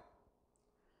condition I have put.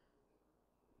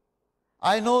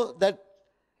 I know that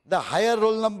the higher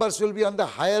roll numbers will be on the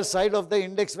higher side of the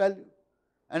index value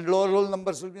and lower roll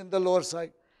numbers will be on the lower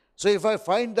side. So, if I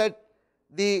find that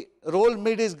the roll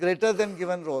mid is greater than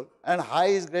given roll and high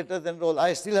is greater than roll,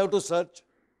 I still have to search.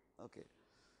 Okay.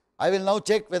 I will now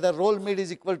check whether roll mid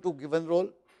is equal to given roll.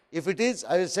 If it is,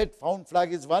 I will set found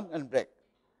flag is 1 and break.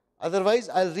 Otherwise,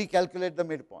 I will recalculate the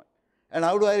midpoint. And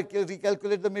how do I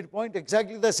recalculate the midpoint?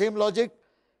 Exactly the same logic.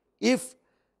 If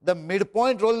the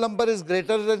midpoint roll number is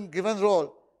greater than given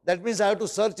roll, that means I have to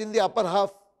search in the upper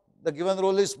half. The given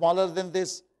roll is smaller than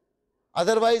this.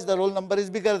 Otherwise, the roll number is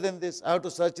bigger than this. I have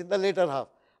to search in the later half.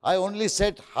 I only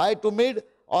set high to mid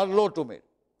or low to mid.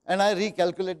 And I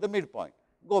recalculate the midpoint.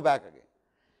 Go back again.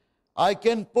 I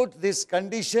can put this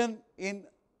condition in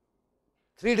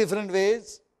 3 different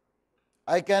ways.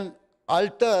 I can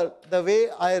alter the way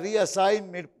I reassign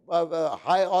mid,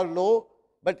 high or low,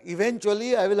 but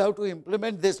eventually I will have to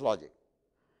implement this logic.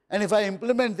 And if I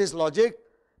implement this logic,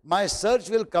 my search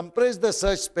will compress the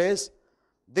search space.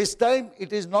 This time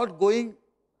it is not going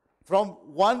from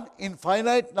one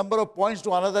infinite number of points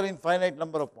to another infinite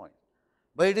number of points,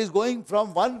 but it is going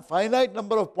from one finite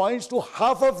number of points to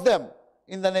half of them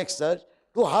in the next search,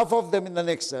 to half of them in the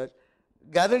next search,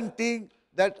 guaranteeing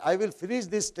that I will finish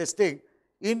this testing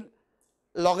in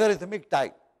logarithmic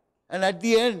time. And at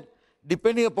the end,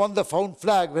 depending upon the found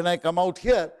flag, when I come out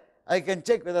here, I can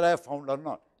check whether I have found or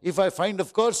not. If I find,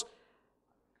 of course,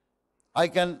 I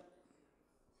can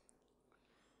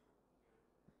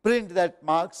print that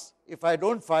marks. If I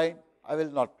don't find, I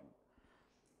will not print.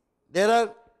 There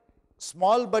are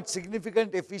small but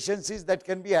significant efficiencies that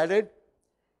can be added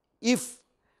if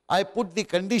I put the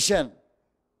condition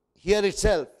here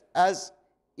itself as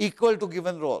equal to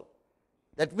given roll.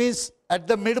 That means at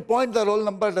the midpoint the roll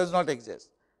number does not exist.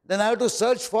 Then I have to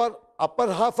search for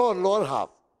upper half or lower half.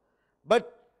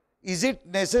 But is it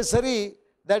necessary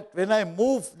that when I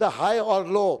move the high or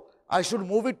low, I should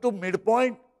move it to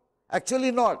midpoint?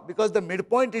 Actually not, because the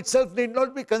midpoint itself need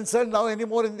not be concerned now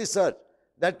anymore in the search.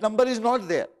 That number is not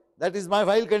there. That is my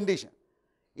while condition.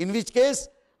 In which case,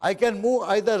 I can move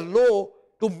either low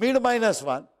to mid minus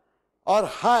 1 or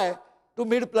high to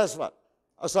mid plus 1.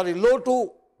 Low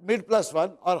to mid plus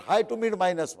 1 or high to mid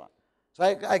minus 1. So,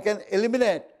 I can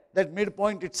eliminate that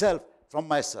midpoint itself from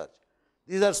my search.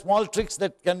 These are small tricks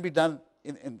that can be done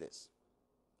in this.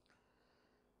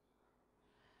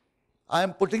 I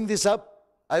am putting this up.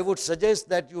 I would suggest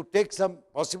that you take some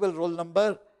possible roll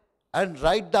number and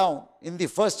write down in the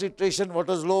first iteration what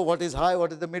is low, what is high,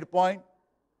 what is the midpoint,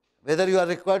 whether you are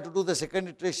required to do the second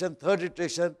iteration, third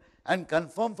iteration, and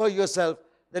confirm for yourself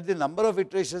that the number of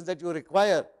iterations that you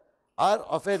require are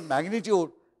of a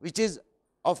magnitude which is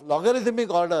of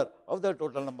logarithmic order of the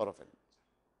total number of elements.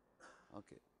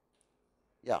 Okay.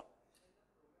 Yeah.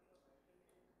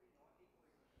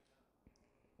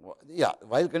 yeah,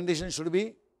 while condition should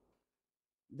be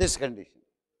this condition.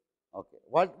 Okay.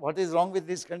 What is wrong with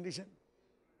this condition?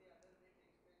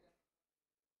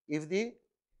 If the,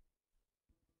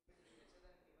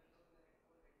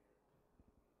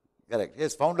 correct, he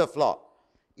has found a flaw.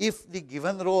 If the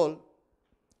given role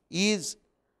is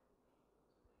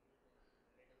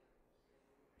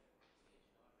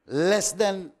less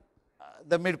than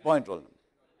the midpoint role number.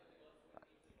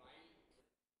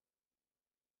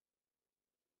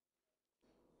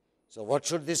 So what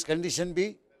should this condition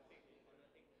be?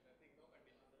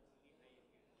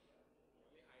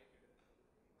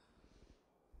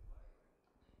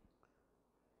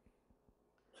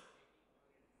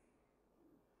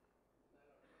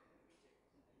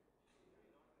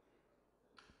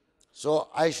 So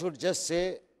I should just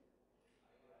say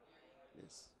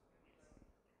this.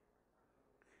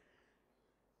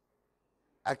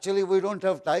 Actually, we don't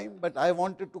have time, but I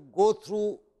wanted to go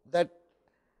through that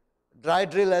dry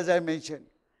drill as I mentioned.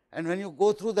 And when you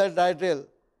go through that dry drill,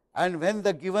 and when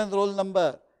the given roll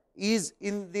number is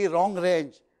in the wrong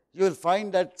range, you will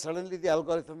find that suddenly the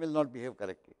algorithm will not behave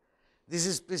correctly. This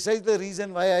is precisely the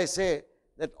reason why I say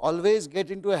that always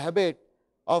get into a habit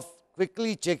of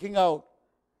quickly checking out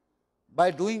by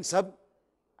doing some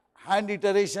hand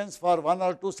iterations for 1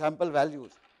 or 2 sample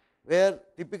values, where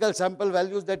typical sample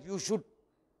values that you should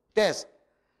test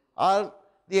are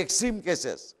the extreme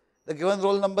cases. The given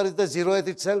roll number is the 0th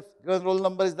itself, given roll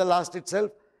number is the last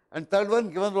itself, and third one,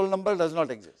 given roll number does not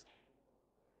exist.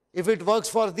 If it works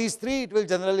for these 3, it will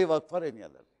generally work for any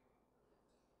other.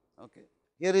 Okay.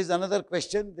 Here is another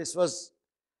question. This was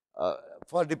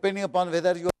for depending upon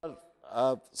whether you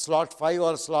are slot 5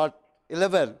 or slot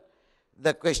 11.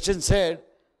 The question said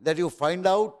that you find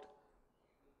out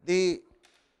the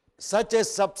such a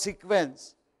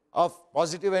subsequence of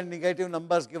positive and negative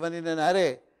numbers given in an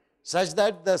array such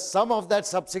that the sum of that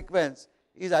subsequence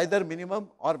is either minimum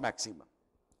or maximum.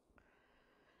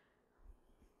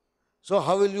 So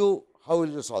how will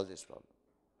you solve this problem?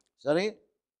 Sorry?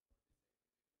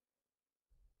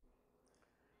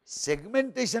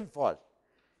 Segmentation fault.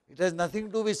 It has nothing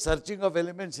to do with searching of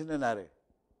elements in an array.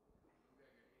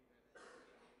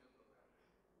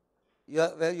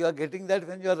 You are getting that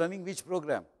when you are running which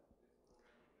program?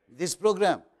 This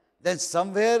program. Then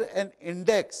somewhere an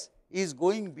index is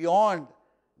going beyond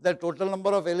the total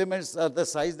number of elements or the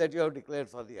size that you have declared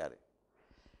for the array.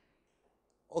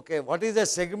 Okay, what is a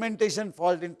segmentation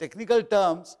fault? In technical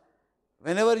terms,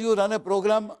 whenever you run a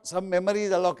program, some memory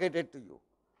is allocated to you.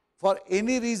 For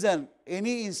any reason,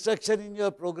 any instruction in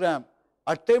your program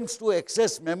attempts to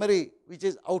access memory which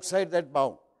is outside that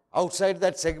bound, outside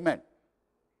that segment.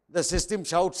 The system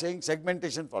shouts saying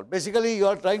segmentation fault. Basically, you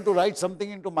are trying to write something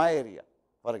into my area,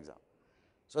 for example.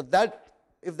 So that,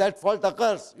 if that fault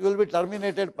occurs, you will be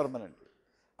terminated permanently.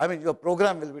 I mean, your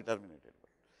program will be terminated.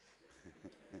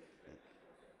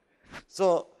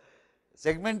 So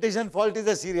segmentation fault is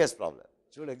a serious problem.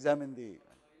 Should examine the.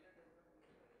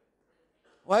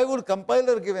 Why would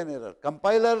compiler give an error?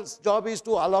 Compiler's job is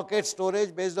to allocate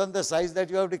storage based on the size that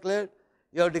you have declared.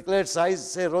 You have declared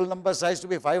size, say roll number size to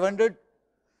be 500.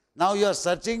 Now you are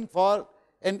searching for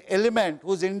an element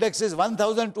whose index is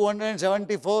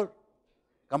 1274.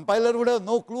 Compiler would have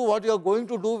no clue what you are going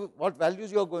to do, what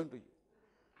values you are going to use.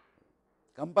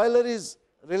 Compiler is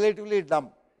relatively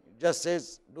dumb. It just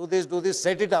says, do this,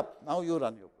 set it up. Now you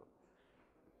run your program.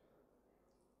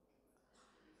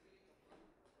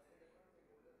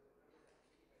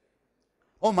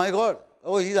 Oh my God.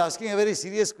 Oh, he is asking a very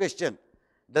serious question.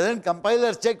 Doesn't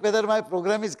compiler check whether my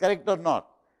program is correct or not?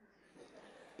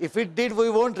 If it did, we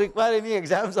won't require any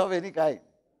exams of any kind.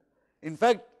 In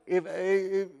fact,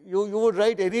 if you would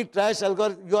write any trash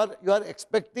algorithm, you are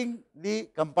expecting the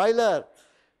compiler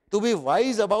to be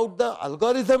wise about the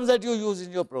algorithms that you use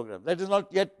in your program. That is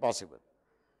not yet possible.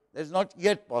 That is not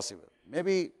yet possible.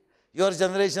 Maybe your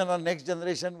generation or next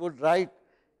generation would write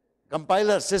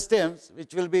compiler systems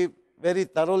which will be very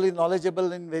thoroughly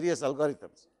knowledgeable in various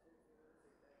algorithms.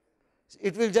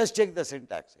 It will just check the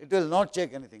syntax. It will not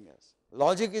check anything else.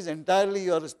 Logic is entirely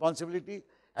your responsibility,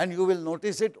 and you will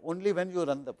notice it only when you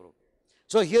run the program.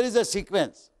 So here is a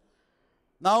sequence.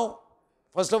 Now,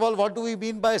 first of all, what do we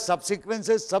mean by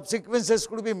subsequences? Subsequences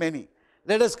could be many.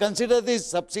 Let us consider these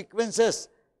subsequences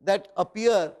that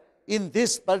appear in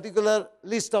this particular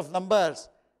list of numbers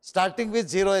starting with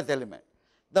 0th element.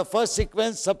 The first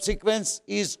subsequence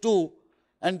is 2,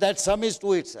 and that sum is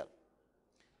 2 itself.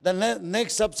 The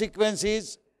next subsequence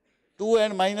is 2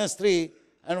 and minus 3,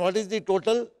 and what is the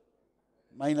total?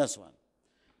 Minus 1.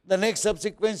 The next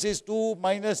subsequence is 2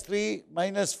 minus 3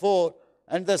 minus 4,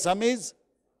 and the sum is.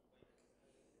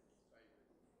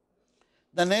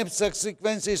 The next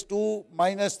subsequence is 2,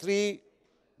 minus 3,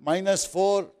 minus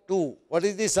 4, 2. What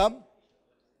is the sum?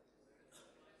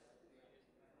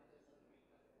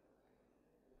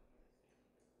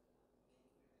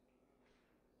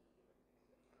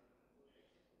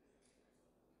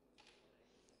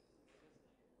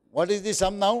 What is the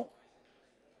sum now?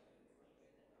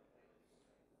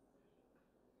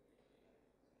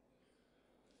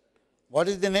 What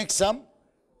is the next sum?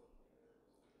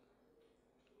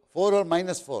 4 or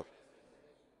minus 4?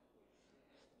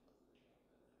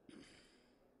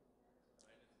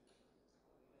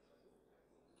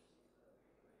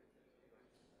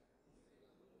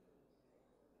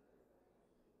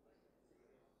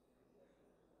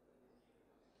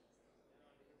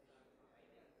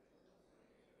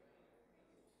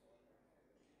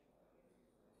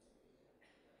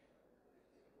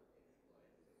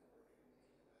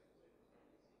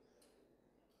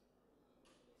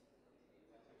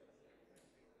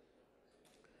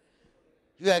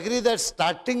 You agree that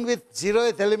starting with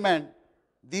 0th element,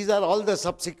 these are all the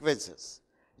subsequences.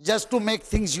 Just to make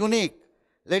things unique,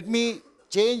 let me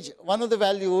change one of the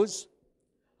values.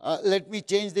 Let me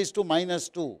change this to minus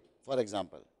 2, for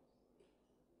example.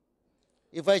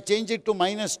 If I change it to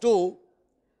minus 2,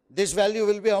 this value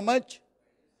will be how much?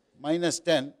 Minus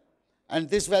 10. And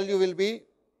this value will be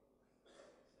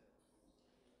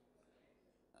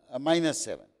minus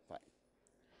 7. Fine.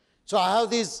 So I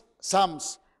have these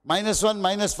sums. Minus 1,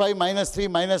 minus 5, minus 3,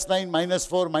 minus 9, minus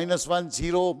 4, minus 1,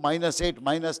 0, minus 8,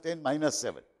 minus 10, minus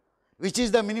 7. Which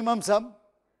is the minimum sum?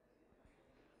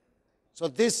 So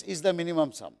this is the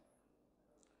minimum sum.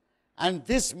 And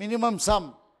this minimum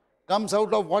sum comes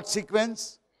out of what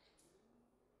sequence?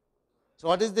 So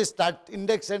what is the start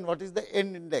index and what is the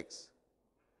end index?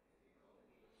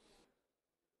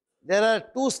 There are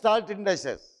two start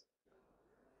indices.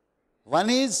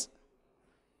 One is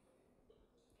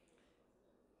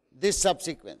this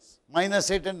subsequence,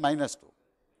 minus 8 and minus 2.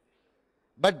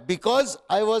 But because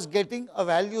I was getting a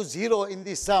value 0 in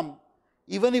the sum,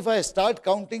 even if I start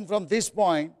counting from this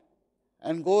point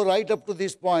and go right up to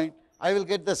this point, I will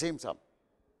get the same sum.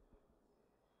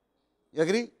 You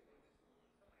agree?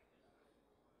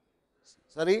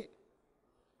 Sorry?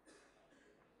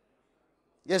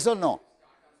 Yes or no?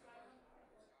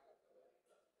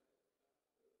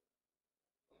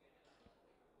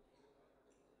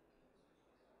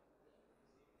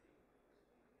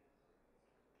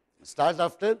 Start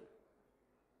after?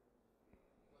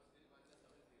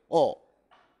 Oh,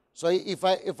 so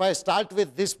if I start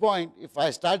with this point, if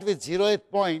I start with 0th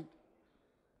point,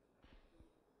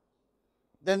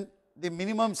 then the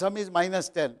minimum sum is minus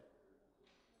 10.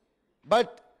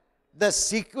 But the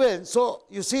sequence, so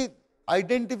you see,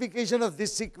 identification of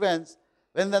this sequence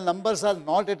when the numbers are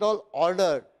not at all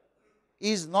ordered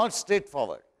is not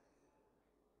straightforward.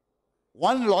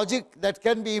 One logic that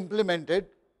can be implemented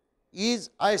is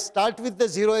I start with the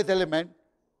 0th element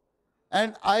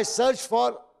and I search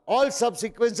for all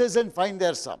subsequences and find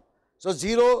their sum. So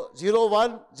 0, 0,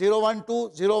 1, 0, 1,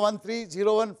 2, 0, 1, 3,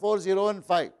 0, 1, 4, 0, 1,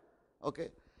 5. Okay.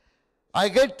 I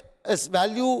get a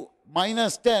value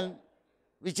minus 10,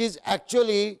 which is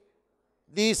actually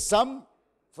the sum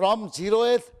from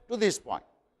 0th to this point.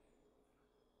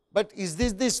 But is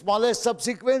this the smallest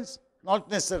subsequence? Not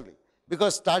necessarily,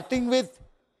 because starting with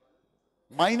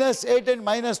minus 8 and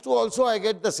minus 2 also I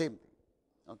get the same thing.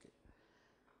 Okay.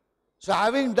 So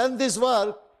having done this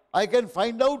work, I can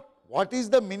find out what is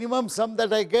the minimum sum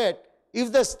that I get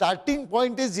if the starting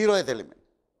point is 0th element.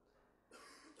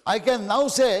 I can now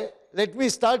say, let me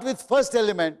start with first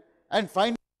element and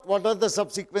find out what are the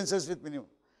subsequences with minimum.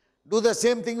 Do the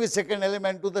same thing with second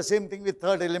element, do the same thing with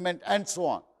third element, and so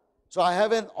on. So I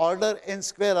have an order n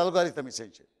square algorithm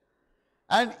essentially.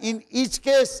 And in each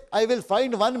case, I will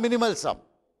find one minimal sum.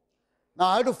 Now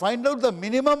I have to find out the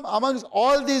minimum amongst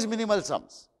all these minimal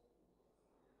sums.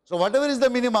 So whatever is the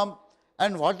minimum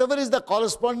and whatever is the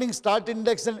corresponding start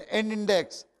index and end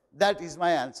index, that is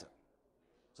my answer.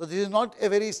 So this is not a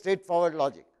very straightforward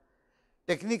logic.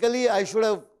 Technically, I should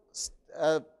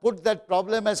have put that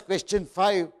problem as question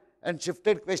 5 and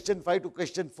shifted question 5 to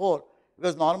question 4,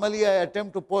 because normally I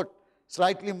attempt to put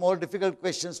slightly more difficult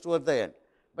questions toward the end.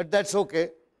 But that's okay.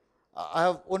 I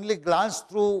have only glanced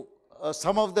through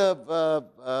some of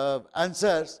the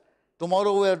answers.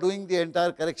 Tomorrow we are doing the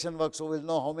entire correction work, so we'll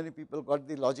know how many people got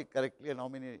the logic correctly and how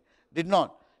many did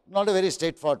not. Not a very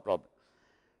straightforward problem.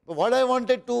 But what I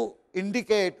wanted to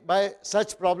indicate by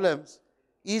such problems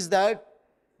is that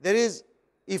there is,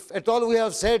 if at all we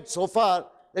have said so far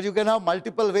that you can have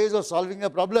multiple ways of solving a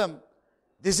problem,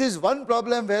 this is one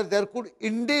problem where there could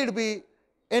indeed be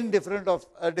n different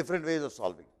ways of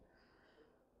solving.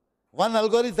 one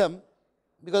algorithm,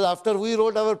 because after we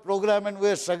wrote our program and we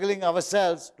were struggling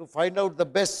ourselves to find out the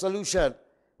best solution,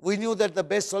 we knew that the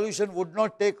best solution would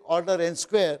not take order n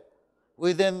square.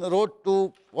 We then wrote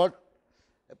to what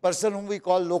a person whom we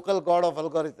call local god of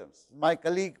algorithms, my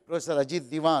colleague Professor Ajit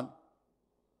Diwan.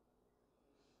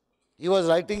 He was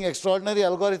writing extraordinary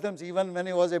algorithms even when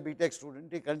he was a BTech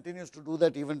student. He continues to do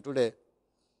that even today.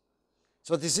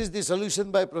 So this is the solution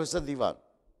by Professor Diwan.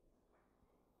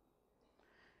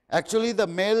 Actually, the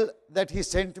mail that he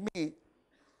sent me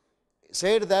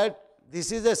said that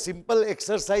this is a simple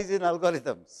exercise in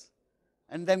algorithms,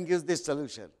 and then gives this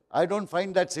solution. I don't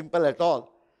find that simple at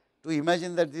all to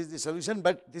imagine that this is the solution,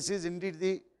 but this is indeed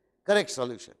the correct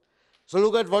solution. So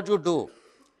look at what you do.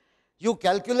 You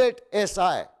calculate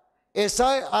SI.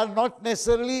 SI are not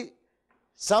necessarily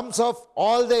sums of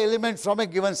all the elements from a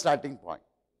given starting point.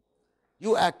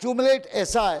 You accumulate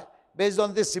SI based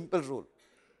on this simple rule.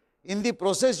 In the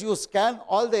process, you scan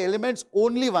all the elements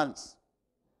only once.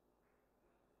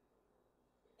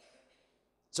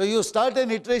 So you start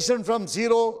an iteration from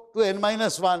 0 to n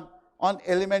minus 1 on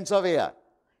elements of AI.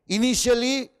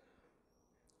 Initially,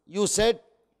 you set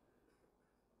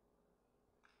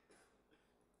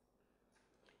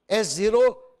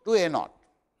S0 to A0.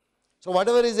 So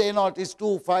whatever is A0 is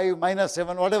 2, 5, minus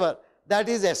 7, whatever, that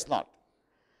is S0.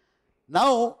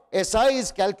 Now, SI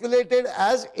is calculated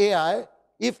as AI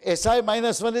if SI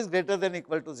minus 1 is greater than or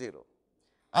equal to 0.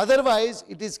 Otherwise,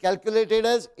 it is calculated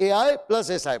as AI plus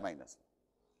SI minus 1.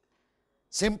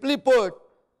 Simply put,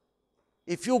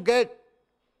 if you get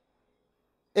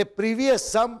a previous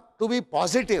sum to be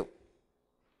positive,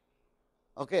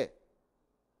 okay,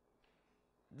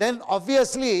 then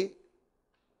obviously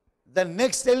the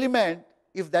next element,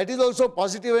 if that is also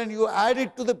positive and you add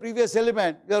it to the previous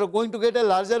element, you are going to get a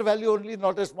larger value only,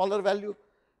 not a smaller value.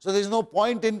 So there is no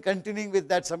point in continuing with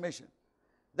that summation.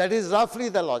 That is roughly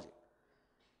the logic.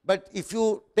 But if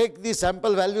you take the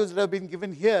sample values that have been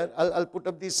given here, I'll put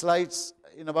up these slides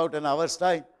in about an hour's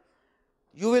time,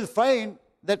 you will find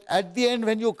that at the end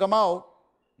when you come out,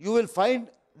 you will find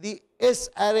the S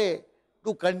array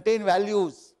to contain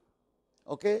values,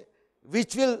 okay,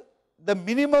 which will, the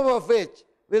minimum of which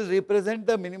will represent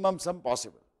the minimum sum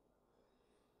possible.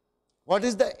 What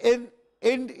is the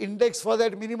end index for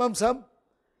that minimum sum?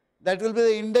 That will be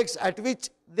the index at which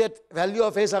that value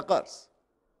of S occurs.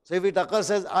 So if it occurs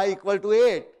as I equal to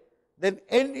 8, then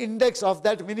end index of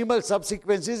that minimal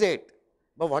subsequence is 8.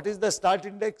 But what is the start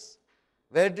index?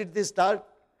 Where did this start?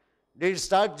 Did it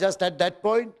start just at that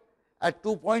point, at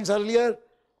 2 points earlier,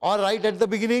 or right at the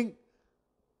beginning?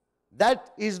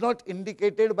 That is not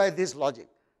indicated by this logic.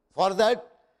 For that,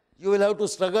 you will have to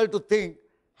struggle to think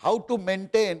how to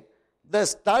maintain the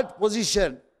start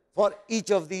position for each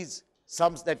of these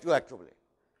sums that you accumulate.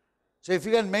 So if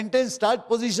you can maintain start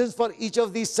positions for each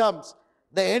of these sums,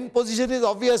 the end position is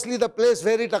obviously the place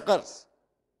where it occurs.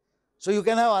 So you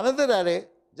can have another array,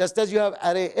 just as you have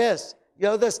array S, you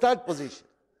have the start position.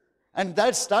 And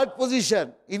that start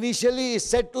position initially is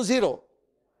set to 0.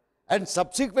 And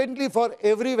subsequently for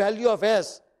every value of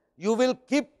S, you will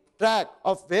keep track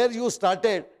of where you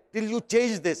started till you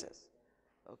change this S.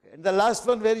 Okay. And the last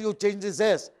one where you change this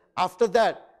S, after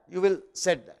that you will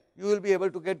set that. You will be able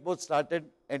to get both start and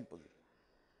end position.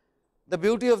 The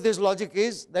beauty of this logic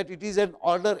is that it is an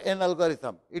order n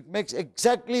algorithm. It makes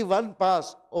exactly one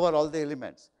pass over all the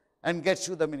elements and gets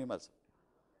you the minimal sum.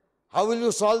 How will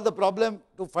you solve the problem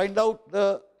to find out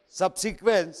the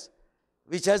subsequence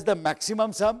which has the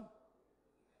maximum sum?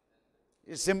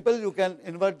 It's simple, you can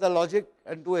invert the logic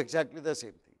and do exactly the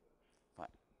same thing. Fine.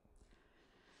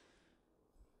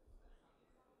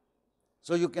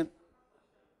 So you can,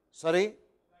 sorry?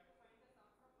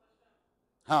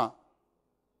 Huh?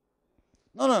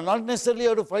 No, not necessarily you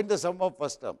have to find the sum of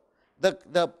first term.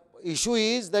 The issue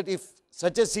is that if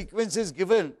such a sequence is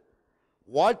given,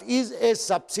 what is a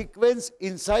subsequence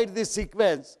inside this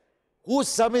sequence whose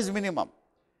sum is minimum?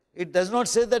 It does not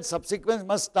say that subsequence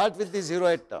must start with the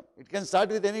 0th term. It can start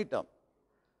with any term.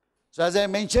 So as I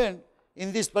mentioned,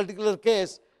 in this particular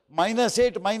case, minus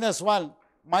 8 minus 1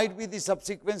 might be the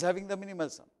subsequence having the minimal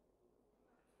sum.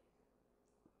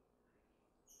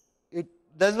 It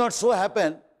does not so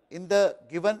happen in the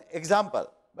given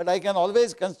example, but I can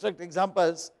always construct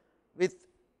examples with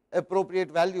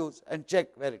appropriate values and check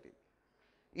where it is.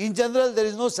 In general, there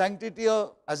is no sanctity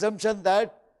or assumption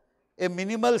that a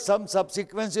minimal sum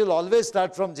subsequence will always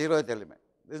start from 0th element.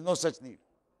 There is no such need,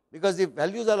 because the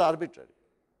values are arbitrary.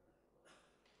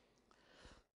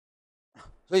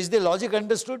 So is the logic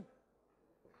understood?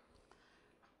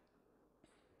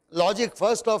 Logic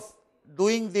first of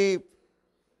doing the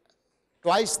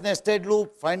twice nested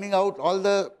loop, finding out all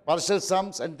the partial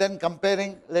sums and then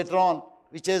comparing later on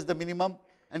which is the minimum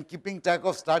and keeping track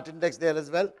of start index there as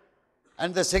well.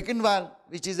 And the second one,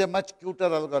 which is a much cuter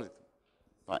algorithm.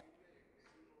 Fine.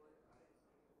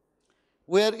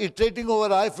 We are iterating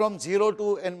over I from 0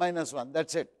 to n minus 1,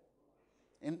 that's it.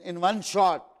 In one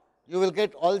shot, you will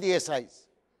get all the SIs.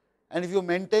 And if you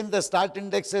maintain the start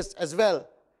indexes as well,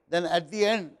 then at the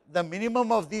end, the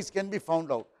minimum of these can be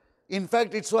found out. In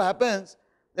fact, it so happens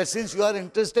that since you are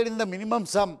interested in the minimum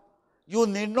sum, you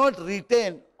need not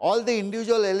retain all the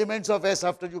individual elements of S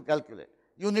after you calculate.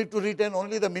 You need to retain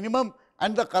only the minimum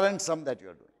and the current sum that you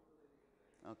are doing.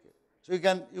 Okay. So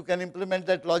you can implement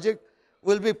that logic.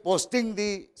 We will be posting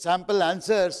the sample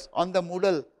answers on the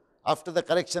Moodle after the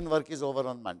correction work is over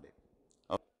on Monday.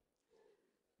 Okay.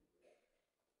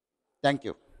 Thank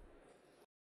you.